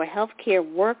performing for healthcare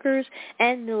workers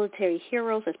and military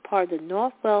heroes as part of the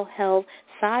Northwell Health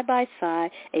Side by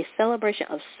Side, a celebration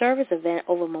of service event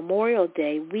over Memorial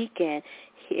Day weekend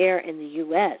here in the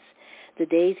U.S. The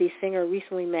Daisy singer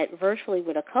recently met virtually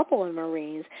with a couple of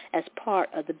Marines as part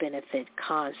of the benefit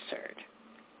concert.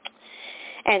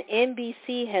 And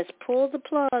NBC has pulled the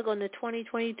plug on the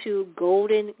 2022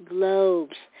 Golden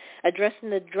Globes.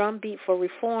 Addressing the drumbeat for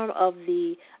reform of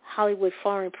the Hollywood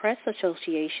Foreign Press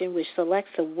Association, which selects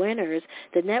the winners,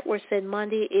 the network said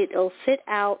Monday it'll sit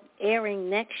out airing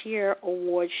next year's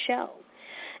award show.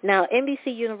 Now,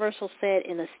 NBC Universal said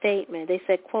in a statement, they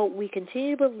said, quote, "We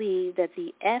continue to believe that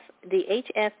the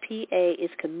HFPA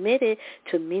is committed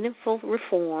to meaningful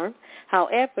reform.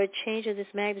 However, change of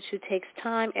this magnitude takes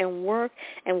time and work,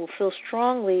 and will feel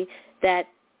strongly that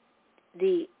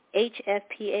the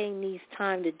HFPA needs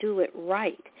time to do it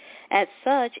right. As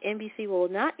such, NBC will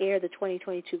not air the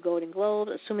 2022 Golden Globes,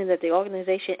 assuming that the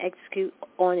organization executes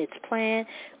on its plan.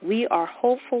 We are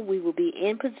hopeful we will be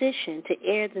in position to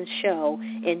air the show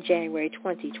in January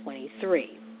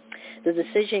 2023. The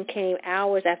decision came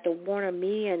hours after Warner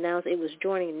Media announced it was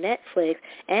joining Netflix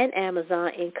and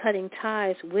Amazon in cutting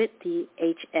ties with the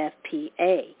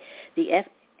HFPA. The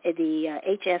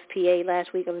HFPA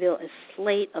last week unveiled a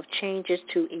slate of changes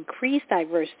to increase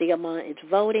diversity among its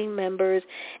voting members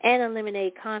and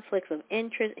eliminate conflicts of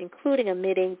interest, including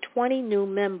admitting 20 new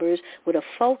members with a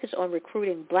focus on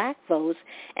recruiting black votes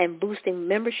and boosting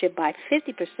membership by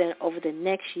 50% over the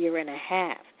next year and a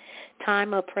half.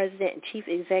 Time Up President and Chief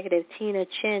Executive Tina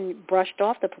Chen brushed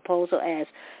off the proposal as,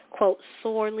 quote,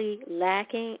 sorely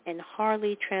lacking and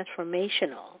hardly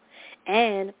transformational,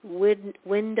 and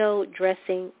window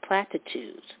dressing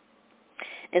platitudes.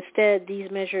 Instead, these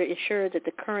measures ensure that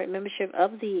the current membership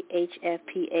of the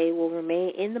HFPA will remain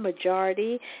in the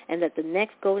majority and that the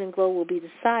next Golden Globe will be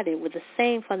decided with the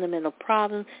same fundamental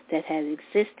problem that has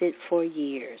existed for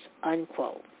years,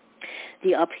 unquote.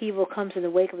 The upheaval comes in the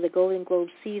wake of the Golden Globe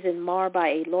season marred by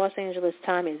a Los Angeles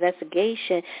Times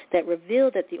investigation that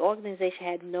revealed that the organization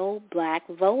had no black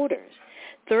voters.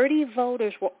 30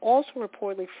 voters were also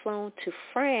reportedly flown to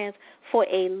France for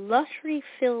a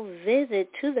luxury-filled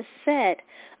visit to the set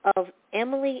of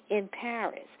Emily in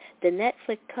Paris, the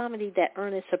Netflix comedy that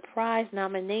earned a surprise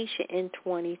nomination in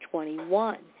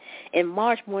 2021. In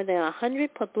March, more than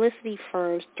 100 publicity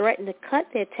firms threatened to cut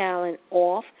their talent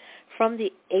off from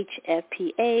the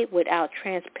HFPA without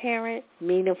transparent,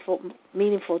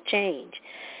 meaningful change.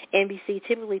 NBC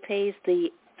typically pays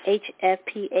the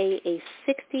HFPA a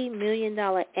 $60 million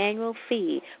annual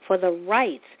fee for the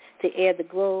rights to air the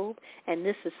Globe, and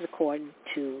this is according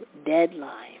to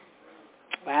Deadline.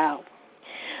 Wow.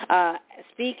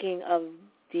 Speaking of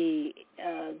the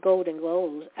Golden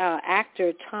Globes,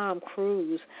 actor Tom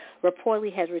Cruise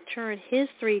reportedly has returned his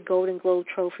 3 Golden Globe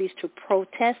trophies to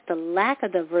protest the lack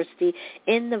of diversity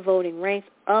in the voting ranks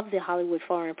of the Hollywood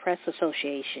Foreign Press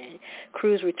Association.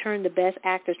 Cruise returned the Best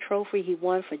Actor trophy he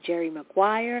won for Jerry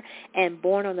Maguire and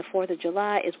Born on the 4th of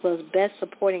July, as well as Best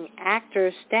Supporting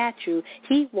Actor statue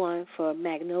he won for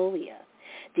Magnolia.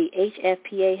 The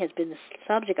HFPA has been the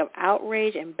subject of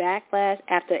outrage and backlash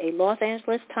after a Los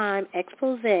Angeles Times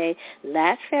expose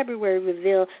last February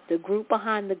revealed the group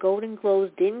behind the Golden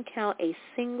Globes didn't count a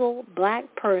single black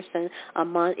person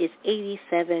among its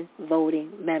 87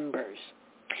 voting members.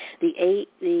 The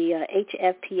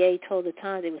HFPA told the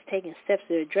Times it was taking steps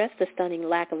to address the stunning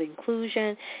lack of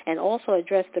inclusion and also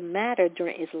address the matter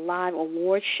during its live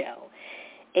award show.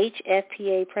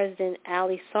 HFPA President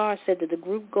Ali Saar said that the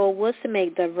group goal was to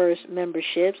make diverse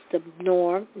memberships the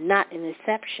norm, not an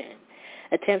exception.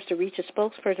 Attempts to reach a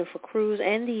spokesperson for Cruise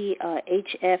and the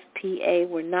HFPA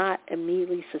were not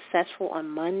immediately successful on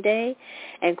Monday,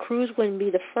 and Cruise wouldn't be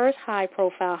the first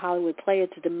high-profile Hollywood player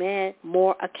to demand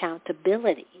more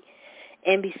accountability.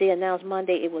 NBC announced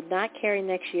Monday it will not carry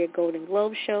next year's Golden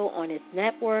Globe show on its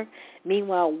network.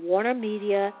 Meanwhile, Warner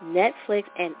Media, Netflix,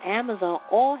 and Amazon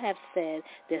all have said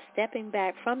they're stepping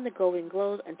back from the Golden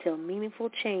Globes until meaningful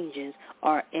changes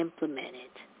are implemented.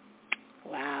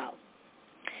 Wow.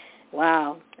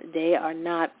 Wow. They are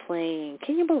not playing.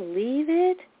 Can you believe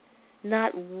it?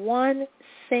 Not one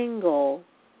single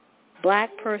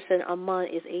black person among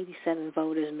its 87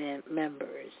 voters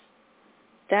members.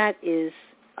 That is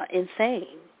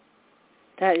insane.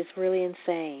 That is really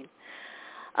insane.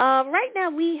 Right now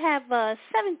we have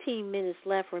 17 minutes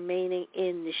left remaining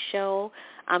in the show.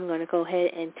 I'm going to go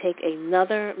ahead and take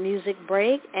another music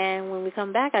break, and when we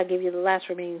come back, I'll give you the last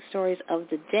remaining stories of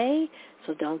the day,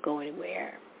 so don't go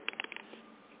anywhere.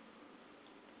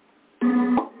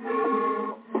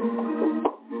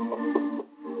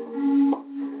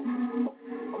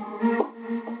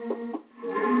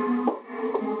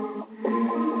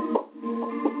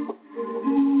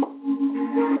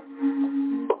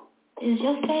 Is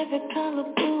your favorite color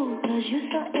blue? Cause you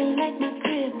something like my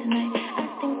crib tonight. I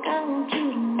think I want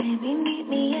you to maybe meet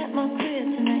me at my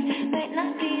crib tonight. Might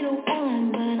not be the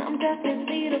one, but I'm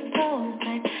definitely the floor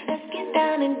type. Let's get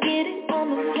down and get it on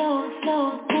the floor.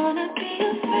 Wanna be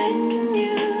a friend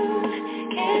you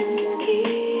can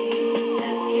keep.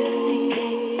 Wanna be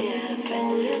a friend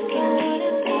you can keep.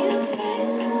 Wanna be a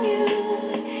friend you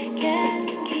can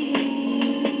keep.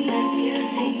 Wanna be a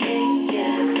friend you can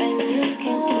keep.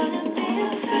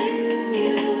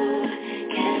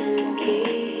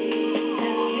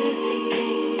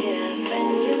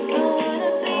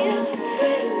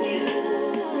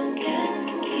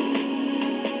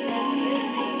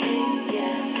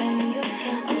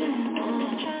 I'm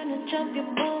just trying to jump your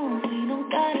bones. We don't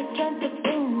gotta jump the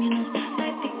boom, you know.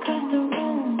 Might be across the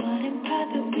room, but in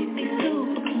private we be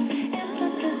super close.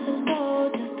 Emphasis is low,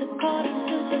 just a call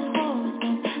to the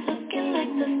horoscope. Looking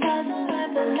like the stars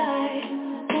align the light.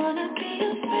 Wanna be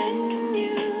a friend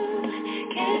you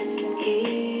can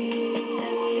keep.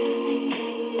 Wanna be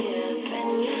a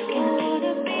friend you can keep.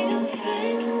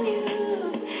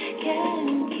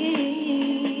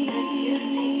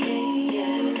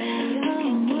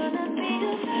 Wanna be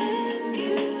a friend you can keep. Wanna be a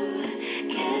friend you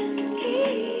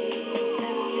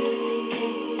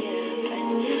can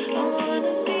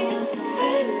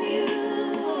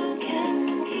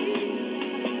keep.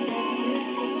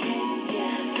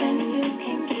 Friend you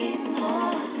can keep.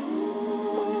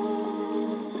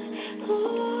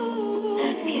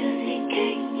 F-U-C-K,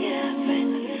 yeah,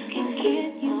 friend you can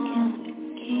keep.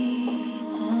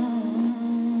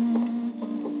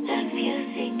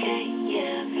 F-U-C-K,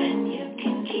 yeah, friend you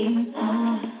can keep.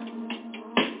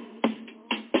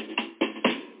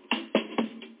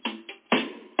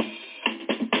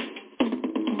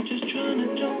 I'm just trying to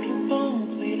jump your bones.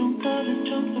 We don't gotta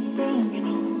jump the broom, you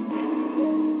know.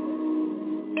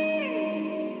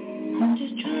 I'm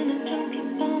just trying to jump your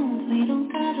bones. We don't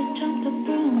gotta jump the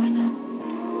broom, you know.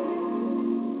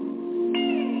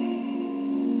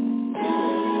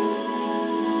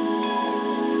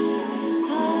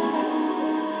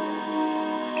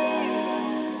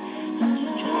 I'm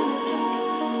just trying to jump your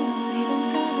bones. We don't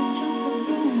gotta jump the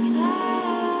broom, you know.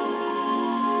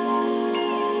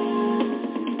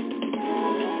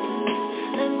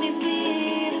 Let me be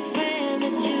the friend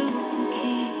that you can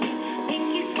keep. Think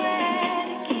you swear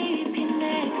to keep you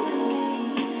next to me.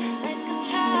 Like a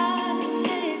child that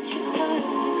fits you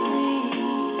perfectly.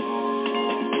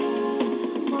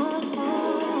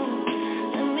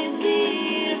 Let me be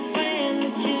the friend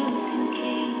that you can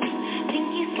keep. Think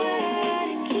you swear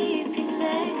to keep you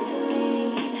next to me.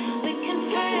 We can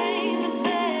frame the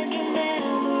bedroom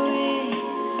memories.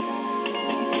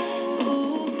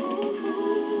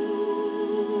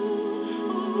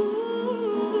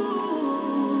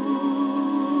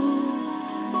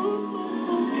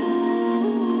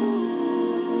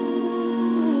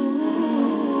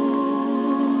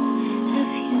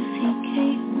 F-U-C-K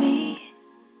me.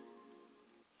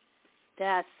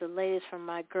 That's the latest from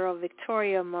my girl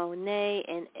Victoria Monet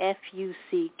and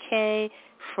F-U-C-K,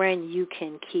 Friend You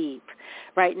Can Keep.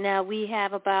 Right now we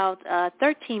have about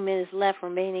 13 minutes left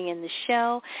remaining in the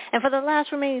show. And for the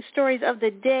last remaining stories of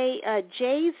the day,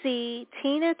 Jay-Z,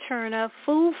 Tina Turner,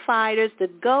 Foo Fighters, The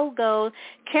Go-Go's,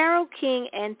 Carole King,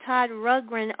 and Todd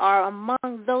Rundgren are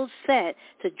among those set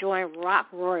to join rock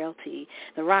royalty.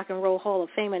 The Rock and Roll Hall of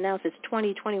Fame announced its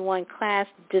 2021 class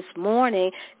this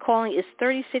morning, calling its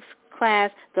 36th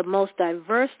class the most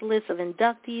diverse list of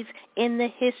inductees in the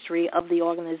history of the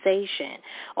organization.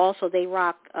 Also, they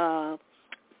rock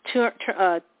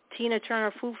Tina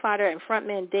Turner, Foo Fighter, and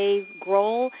frontman Dave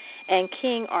Grohl and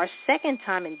King are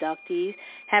second-time inductees,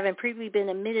 having previously been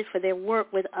admitted for their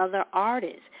work with other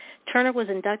artists. Turner was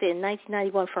inducted in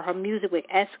 1991 for her music with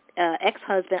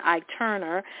ex-husband Ike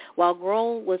Turner, while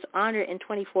Grohl was honored in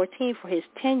 2014 for his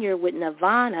tenure with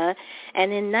Nirvana.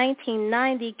 And in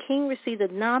 1990, King received the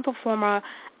non-performer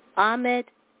Ahmet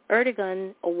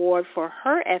Ertegun Award for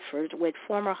her efforts with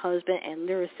former husband and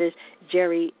lyricist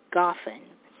Jerry Goffin.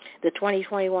 The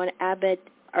 2021 Ahmet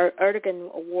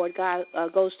Ertegun Award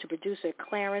goes to producer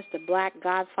Clarence, the Black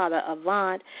Godfather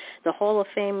Avant. The Hall of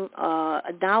Fame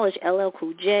acknowledged LL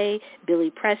Cool J, Billy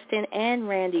Preston, and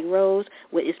Randy Rhoads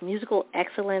with its musical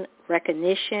excellence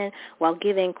recognition, while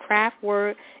giving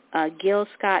Kraftwerk, Gil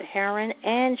Scott-Heron,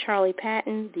 and Charlie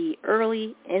Patton the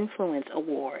Early Influence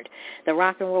Award. The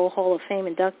Rock and Roll Hall of Fame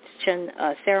induction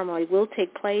ceremony will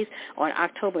take place on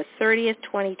October 30th,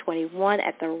 2021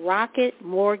 at the Rocket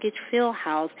Mortgage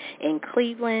Fieldhouse in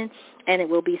Cleveland, and it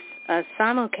will be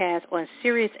simulcast on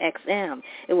Sirius XM.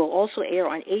 It will also air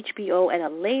on HBO at a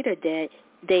later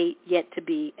date yet to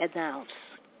be announced.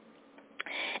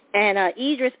 And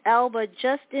Idris Elba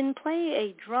just didn't play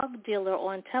a drug dealer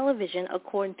on television,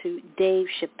 according to Dave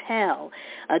Chappelle.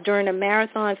 During a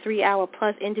marathon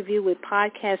 3-hour-plus interview with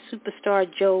podcast superstar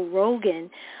Joe Rogan,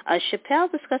 Chappelle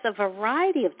discussed a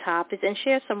variety of topics and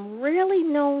shared some really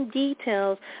known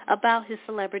details about his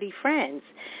celebrity friends.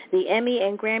 The Emmy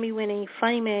and Grammy-winning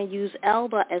funny man used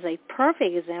Elba as a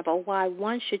perfect example of why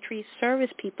one should treat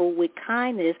service people with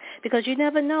kindness, because you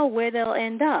never know where they'll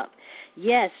end up.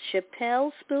 Yes,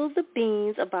 Chappelle spilled the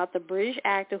beans about the British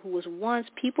actor who was once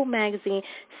People magazine's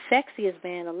sexiest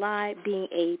man alive, being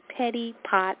a petty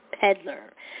pot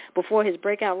peddler. Before his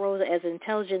breakout role as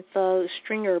intelligent thug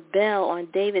Stringer Bell on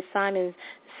David Simon's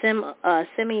seminal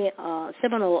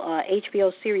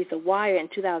HBO series The Wire in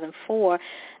 2004,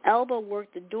 Elba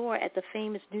worked the door at the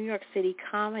famous New York City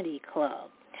Comedy Club.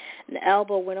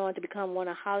 Elba went on to become one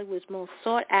of Hollywood's most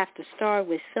sought-after stars,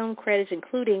 with film credits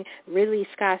including Ridley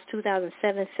Scott's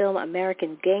 2007 film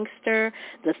American Gangster,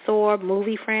 the Thor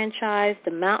movie franchise,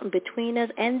 The Mountain Between Us,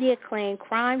 and the acclaimed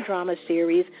crime drama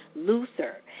series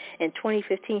Luther. In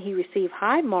 2015, he received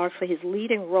high marks for his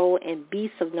leading role in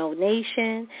Beasts of No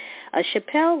Nation.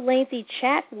 Chappelle's lengthy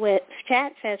chat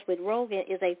fest with Rogan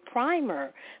is a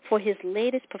primer for his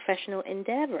latest professional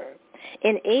endeavor.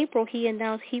 In April, he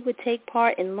announced he would take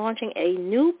part in launching a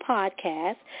new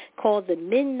podcast called The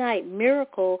Midnight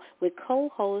Miracle with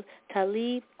co-hosts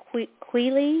Talib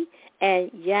Kweli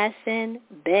and Yasin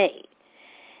Bey.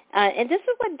 And this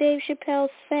is what Dave Chappelle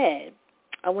said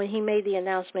when he made the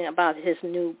announcement about his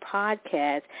new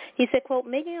podcast. He said, quote,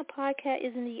 "Making a podcast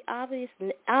isn't the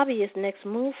obvious next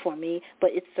move for me,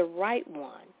 but it's the right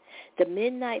one. The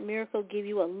Midnight Miracle give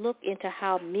you a look into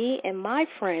how me and my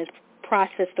friends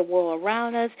process the world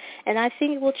around us, and I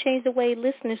think it will change the way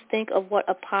listeners think of what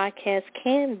a podcast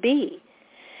can be."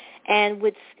 And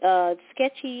with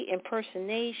sketchy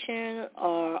impersonation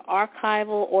or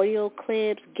archival audio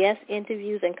clips, guest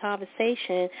interviews, and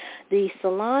conversation, the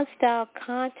salon-style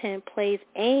content plays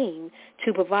aim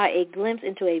to provide a glimpse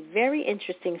into a very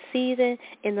interesting season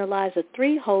in the lives of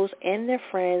three hosts and their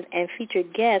friends, and feature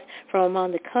guests from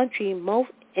among the country's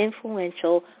most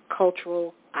influential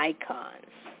cultural icons.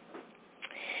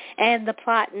 And the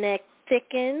plot next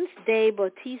thickens. Dave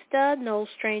Bautista, no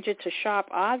stranger to sharp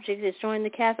objects, is joining the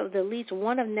cast of at least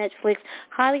one of Netflix's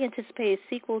highly anticipated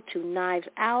sequel to Knives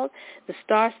Out, the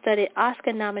star-studded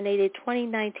Oscar-nominated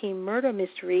 2019 murder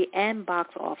mystery and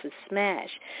box office smash.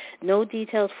 No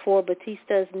details for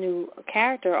Bautista's new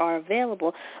character are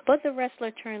available, but the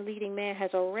wrestler-turned-leading man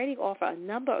has already offered a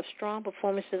number of strong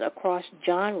performances across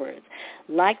genres,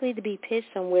 likely to be pitched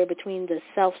somewhere between the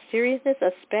self-seriousness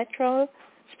of Spectre,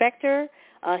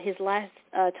 his last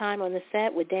time on the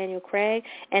set with Daniel Craig,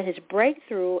 and his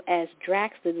breakthrough as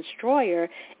Drax the Destroyer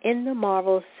in the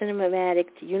Marvel Cinematic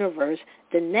Universe.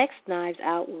 The next Knives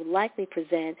Out will likely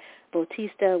present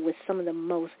Bautista with some of the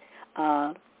most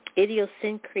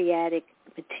idiosyncratic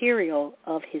material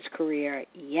of his career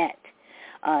yet.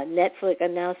 Netflix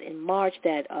announced in March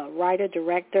that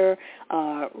writer-director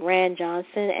Rian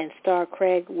Johnson and star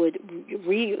Craig would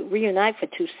reunite for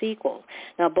two sequels.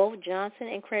 Now, both Johnson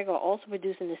and Craig are also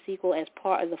producing the sequel as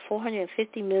part of the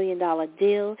 $450 million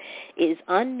deal. It is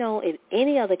unknown if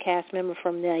any other cast member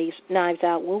from Knives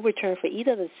Out will return for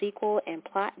either the sequel, and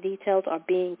plot details are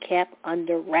being kept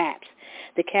under wraps.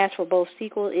 The cast for both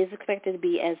sequels is expected to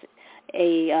be as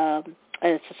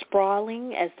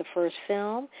sprawling as the first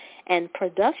film, and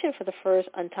production for the first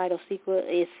untitled sequel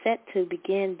is set to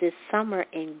begin this summer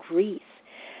in Greece.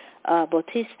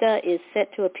 Bautista is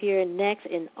set to appear next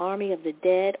in Army of the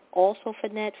Dead, also for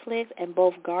Netflix, and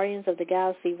both Guardians of the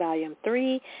Galaxy Volume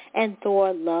 3 and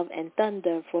Thor Love and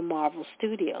Thunder for Marvel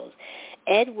Studios.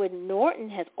 Edward Norton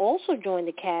has also joined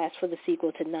the cast for the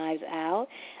sequel to Knives Out.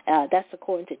 That's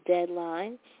according to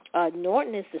Deadline.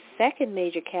 Norton is the second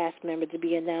major cast member to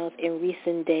be announced in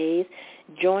recent days,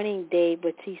 joining Dave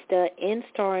Bautista in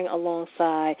starring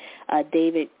alongside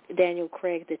Daniel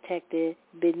Craig detective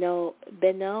Benoit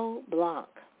Blanc.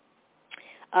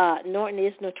 Norton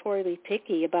is notoriously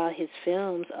picky about his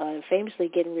films, famously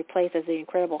getting replaced as the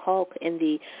Incredible Hulk in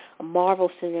the Marvel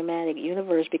Cinematic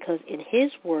Universe because, in his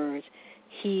words,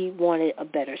 he wanted a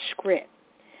better script.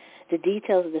 The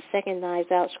details of the second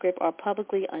Knives Out script are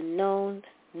publicly unknown,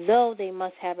 though they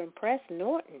must have impressed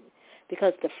Norton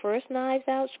because the first Knives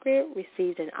Out script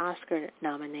received an Oscar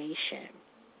nomination.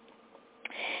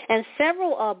 And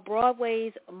several of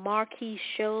Broadway's marquee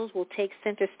shows will take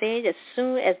center stage as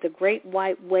soon as The Great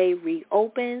White Way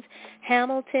reopens.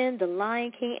 Hamilton, The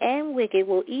Lion King, and Wicked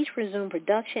will each resume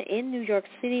production in New York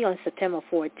City on September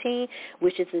 14,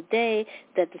 which is the day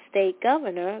that the state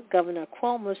governor, Governor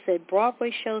Cuomo, said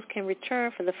Broadway shows can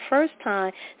return for the first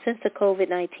time since the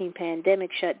COVID-19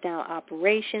 pandemic shut down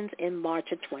operations in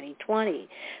March of 2020.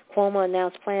 Cuomo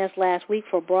announced plans last week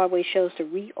for Broadway shows to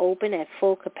reopen at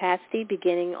full capacity beginning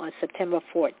on September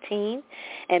 14,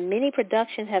 and many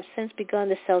productions have since begun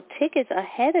to sell tickets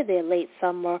ahead of their late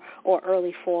summer or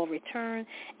early fall return,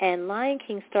 and Lion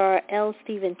King star L.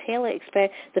 Steven Taylor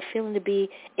expects the feeling to be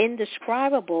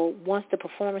indescribable once the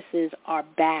performances are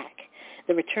back.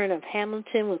 The return of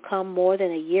Hamilton will come more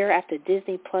than a year after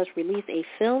Disney Plus released a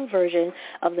film version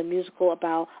of the musical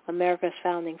about America's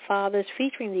founding fathers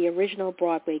featuring the original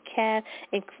Broadway cast,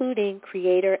 including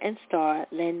creator and star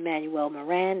Lin-Manuel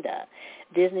Miranda.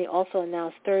 Disney also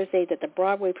announced Thursday that the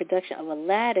Broadway production of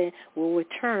Aladdin will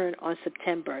return on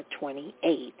September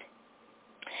 28th.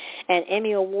 And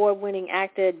Emmy Award-winning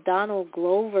actor Donald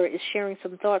Glover is sharing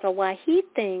some thoughts on why he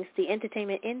thinks the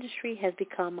entertainment industry has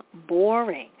become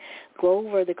boring.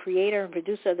 Glover, the creator and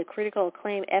producer of the critical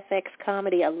acclaimed FX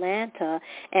comedy Atlanta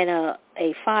and a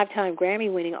 5-time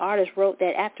Grammy-winning artist, wrote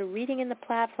that after reading in the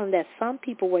platform that some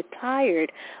people were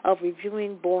tired of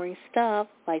reviewing boring stuff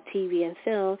like TV and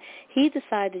film, he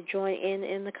decided to join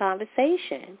in the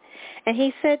conversation. And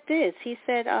he said this, he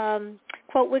said,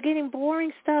 quote, "We're getting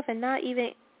boring stuff and not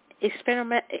even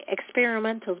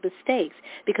experimental mistakes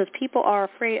because people are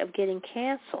afraid of getting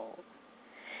canceled."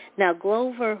 Now,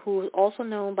 Glover, who is also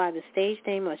known by the stage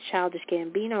name of Childish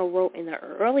Gambino, wrote in the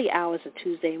early hours of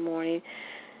Tuesday morning,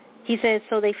 he said,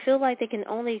 so they feel like they can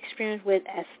only experience with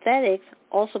aesthetics,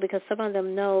 also because some of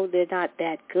them know they're not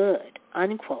that good,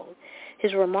 unquote.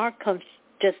 His remark comes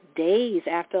just days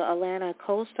after Atlanta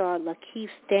co-star Lakeith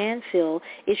Stanfield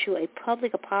issued a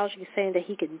public apology saying that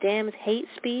he condemns hate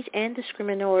speech and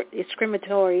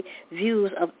discriminatory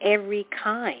views of every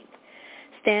kind.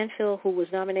 Stanfield, who was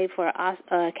nominated for an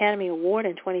Academy Award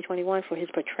in 2021 for his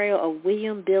portrayal of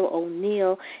William Bill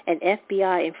O'Neill, an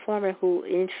FBI informant who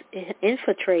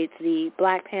infiltrates the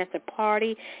Black Panther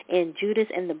Party in Judas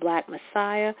and the Black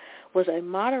Messiah, was a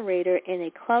moderator in a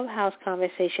Clubhouse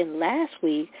conversation last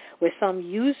week where some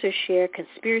users shared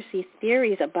conspiracy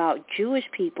theories about Jewish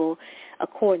people,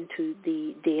 according to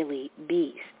the Daily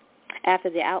Beast.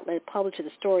 After the outlet published the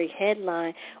story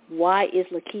headline, "Why is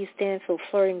Lakeith Stanfield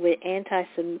flirting with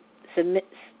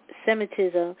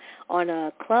anti-Semitism on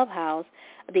a Clubhouse?"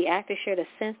 the actor shared a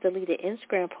since-deleted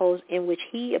Instagram post in which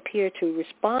he appeared to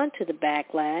respond to the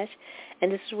backlash.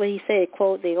 And this is what he said,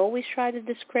 quote, "They always try to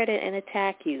discredit and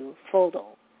attack you,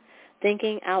 photo.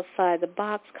 Thinking outside the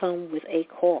box comes with a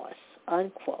cost,"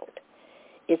 unquote.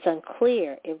 It's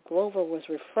unclear if Glover was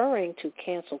referring to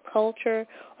cancel culture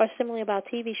or simply about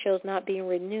TV shows not being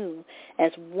renewed,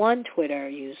 as one Twitter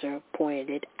user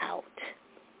pointed out.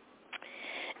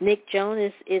 Nick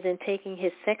Jonas isn't taking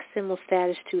his sex symbol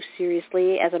status too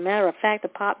seriously. As a matter of fact, the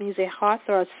pop music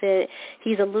heartthrob said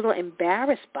he's a little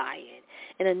embarrassed by it.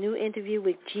 In a new interview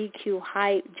with GQ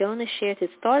Hype, Jonas shared his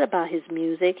thought about his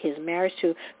music, his marriage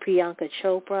to Priyanka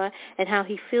Chopra, and how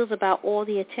he feels about all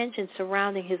the attention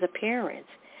surrounding his appearance.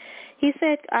 He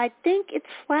said, "I think it's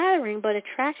flattering, but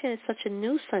attraction is such a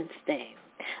nuisance thing.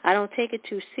 I don't take it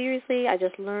too seriously. I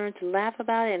just learned to laugh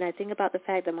about it, and I think about the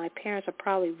fact that my parents are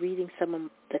probably reading some of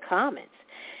the comments.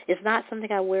 It's not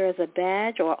something I wear as a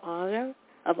badge or honor.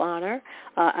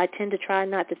 I tend to try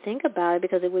not to think about it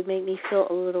because it would make me feel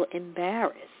a little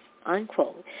embarrassed,"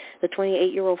 unquote. The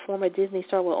 28-year-old former Disney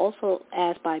star was also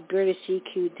asked by British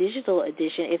GQ Digital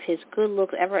Edition if his good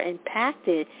looks ever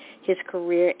impacted his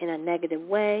career in a negative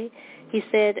way. He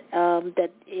said that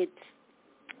it's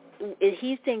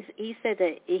he said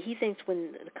that he thinks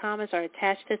when the comments are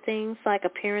attached to things like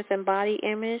appearance and body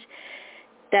image,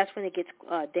 that's when it gets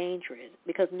dangerous,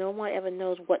 because no one ever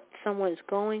knows what someone is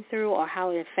going through or how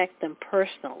it affects them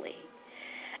personally.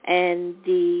 And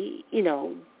he's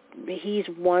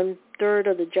 1/3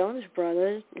 of the Jonas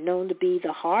Brothers, known to be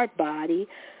the hard body,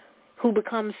 who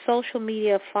becomes social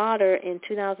media fodder in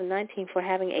 2019 for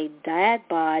having a dad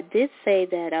bod, did say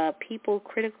that people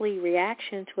critically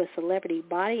reaction to a celebrity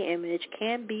body image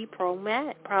can be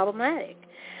problematic.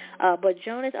 But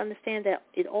Jonas understands that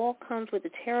it all comes with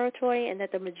the territory, and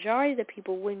that the majority of the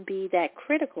people wouldn't be that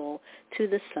critical to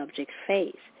the subject's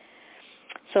face.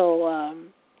 So,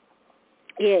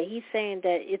 he's saying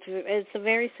that it's a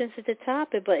very sensitive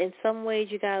topic, but in some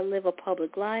ways you got to live a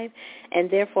public life, and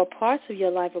therefore parts of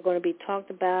your life are going to be talked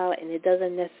about, and it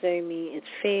doesn't necessarily mean it's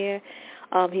fair.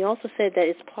 He also said that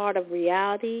it's part of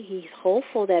reality. He's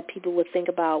hopeful that people would think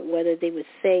about whether they would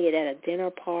say it at a dinner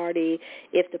party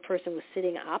if the person was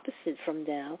sitting opposite from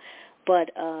them. But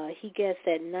he guessed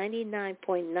that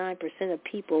 99.9% of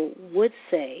people would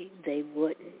say they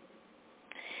wouldn't.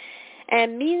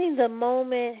 And Meeting the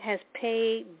Moment has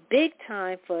paid big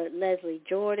time for Leslie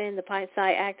Jordan, the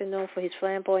Pine-Side actor known for his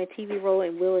flamboyant TV role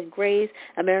in Will and Grace,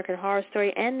 American Horror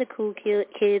Story, and The Cool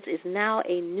Kids, is now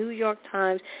a New York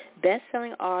Times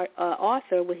best-selling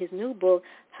author with his new book,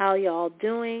 How Y'all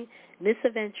Doing?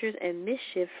 Misadventures and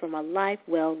Mischief from a Life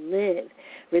Well Lived.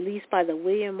 Released by the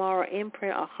William Morrow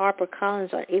imprint of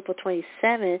HarperCollins on April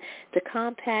 27, the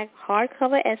compact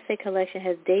hardcover essay collection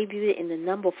has debuted in the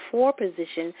number 4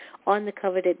 position on the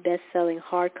coveted best-selling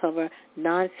hardcover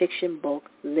nonfiction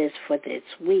book list for this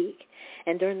week.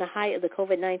 And during the height of the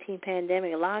COVID-19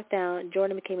 pandemic lockdown,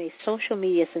 Jordan became a social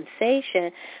media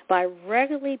sensation by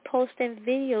regularly posting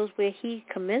videos where he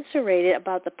commiserated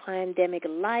about the pandemic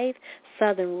life,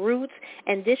 Southern roots,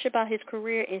 and dish about his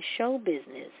career in show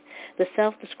business. The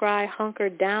self-described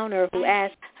hunker-downer who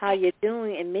asked how you're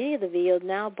doing in many of the videos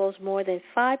now boasts more than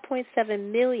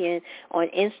 5.7 million on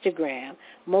Instagram,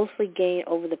 mostly gained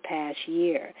over the past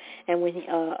year. And when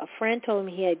a friend told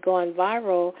him he had gone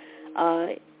viral,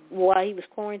 while he was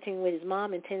quarantining with his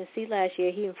mom in Tennessee last year,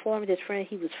 he informed his friend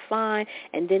he was fine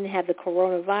and didn't have the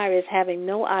coronavirus, having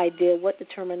no idea what the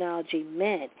terminology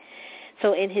meant.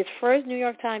 So in his first New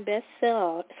York Times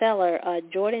bestseller,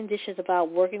 Jordan dishes about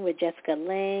working with Jessica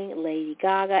Lange, Lady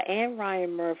Gaga, and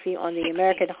Ryan Murphy on the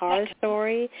American Horror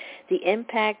Story, the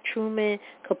impact Truman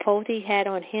Capote had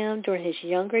on him during his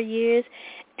younger years,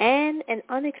 and an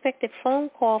unexpected phone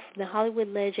call from the Hollywood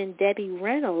legend Debbie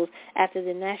Reynolds after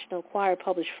the National Enquirer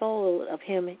published photos of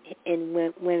him in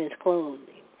women's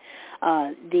clothing.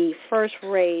 The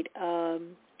first-rate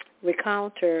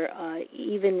recounter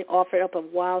even offered up a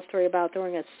wild story about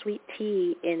throwing a sweet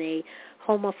tea in a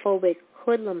homophobic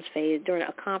hoodlum's face during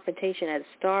a confrontation at a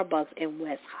Starbucks in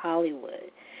West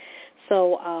Hollywood.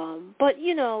 So, but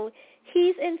he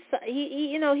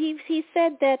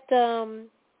said that.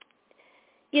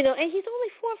 And he's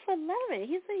only 4'11".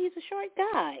 He's a short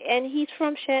guy, and he's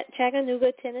from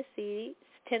Chattanooga, Tennessee.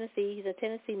 He's a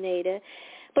Tennessee native,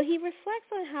 but he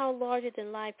reflects on how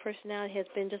larger-than-life personality has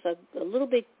been just a little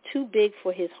bit too big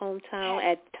for his hometown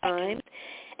at times,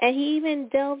 and he even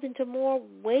delved into more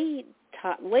way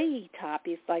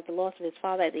topics like the loss of his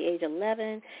father at the age of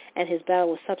 11 and his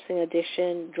battle with substance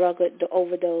addiction, drug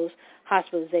overdose,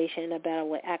 hospitalization, and a battle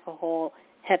with alcohol,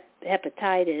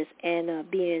 hepatitis,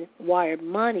 and being wired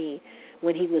money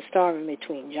when he was starving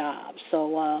between jobs.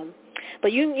 So,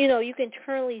 but you can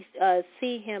currently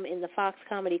see him in the Fox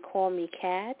comedy Call Me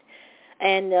Kat,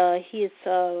 and he's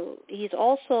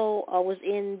also was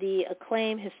in the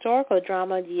acclaimed historical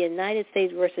drama The United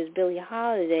States versus Billie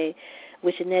Holiday,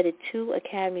 which netted 2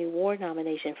 Academy Award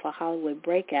nominations for Hollywood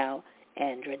breakout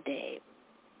Andra Day.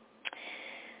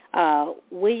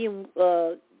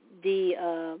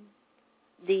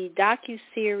 The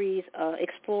docuseries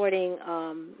exploring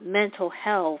mental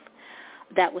health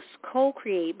that was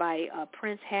co-created by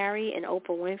Prince Harry and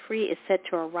Oprah Winfrey is set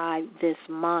to arrive this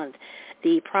month.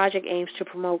 The project aims to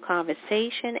promote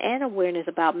conversation and awareness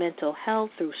about mental health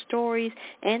through stories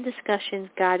and discussions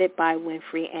guided by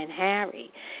Winfrey and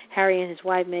Harry. Harry and his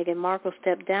wife Meghan Markle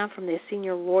stepped down from their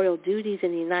senior royal duties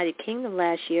in the United Kingdom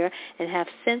last year and have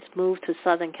since moved to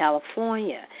Southern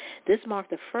California. This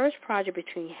marked the first project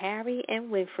between Harry and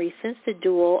Winfrey since the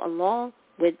duo, along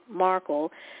with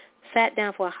Markle, sat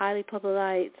down for a highly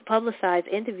publicized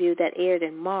interview that aired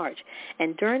in March.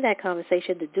 And during that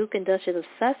conversation, the Duke and Duchess of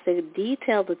Sussex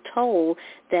detailed the toll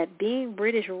that being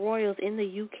British royals in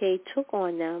the UK took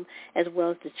on them, as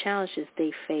well as the challenges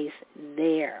they face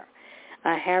there.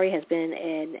 Harry has been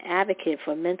an advocate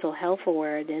for mental health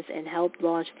awareness and helped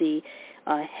launch the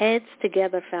Heads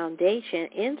Together Foundation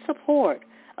in support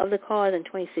of the cause in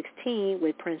 2016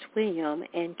 with Prince William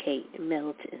and Kate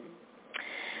Middleton.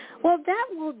 Well, that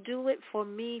will do it for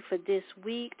me for this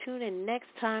week. Tune in next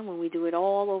time when we do it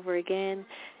all over again.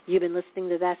 You've been listening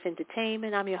to That's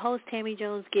Entertainment. I'm your host, Tammy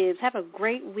Jones Gibbs. Have a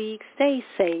great week. Stay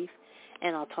safe,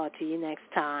 and I'll talk to you next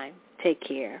time. Take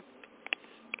care.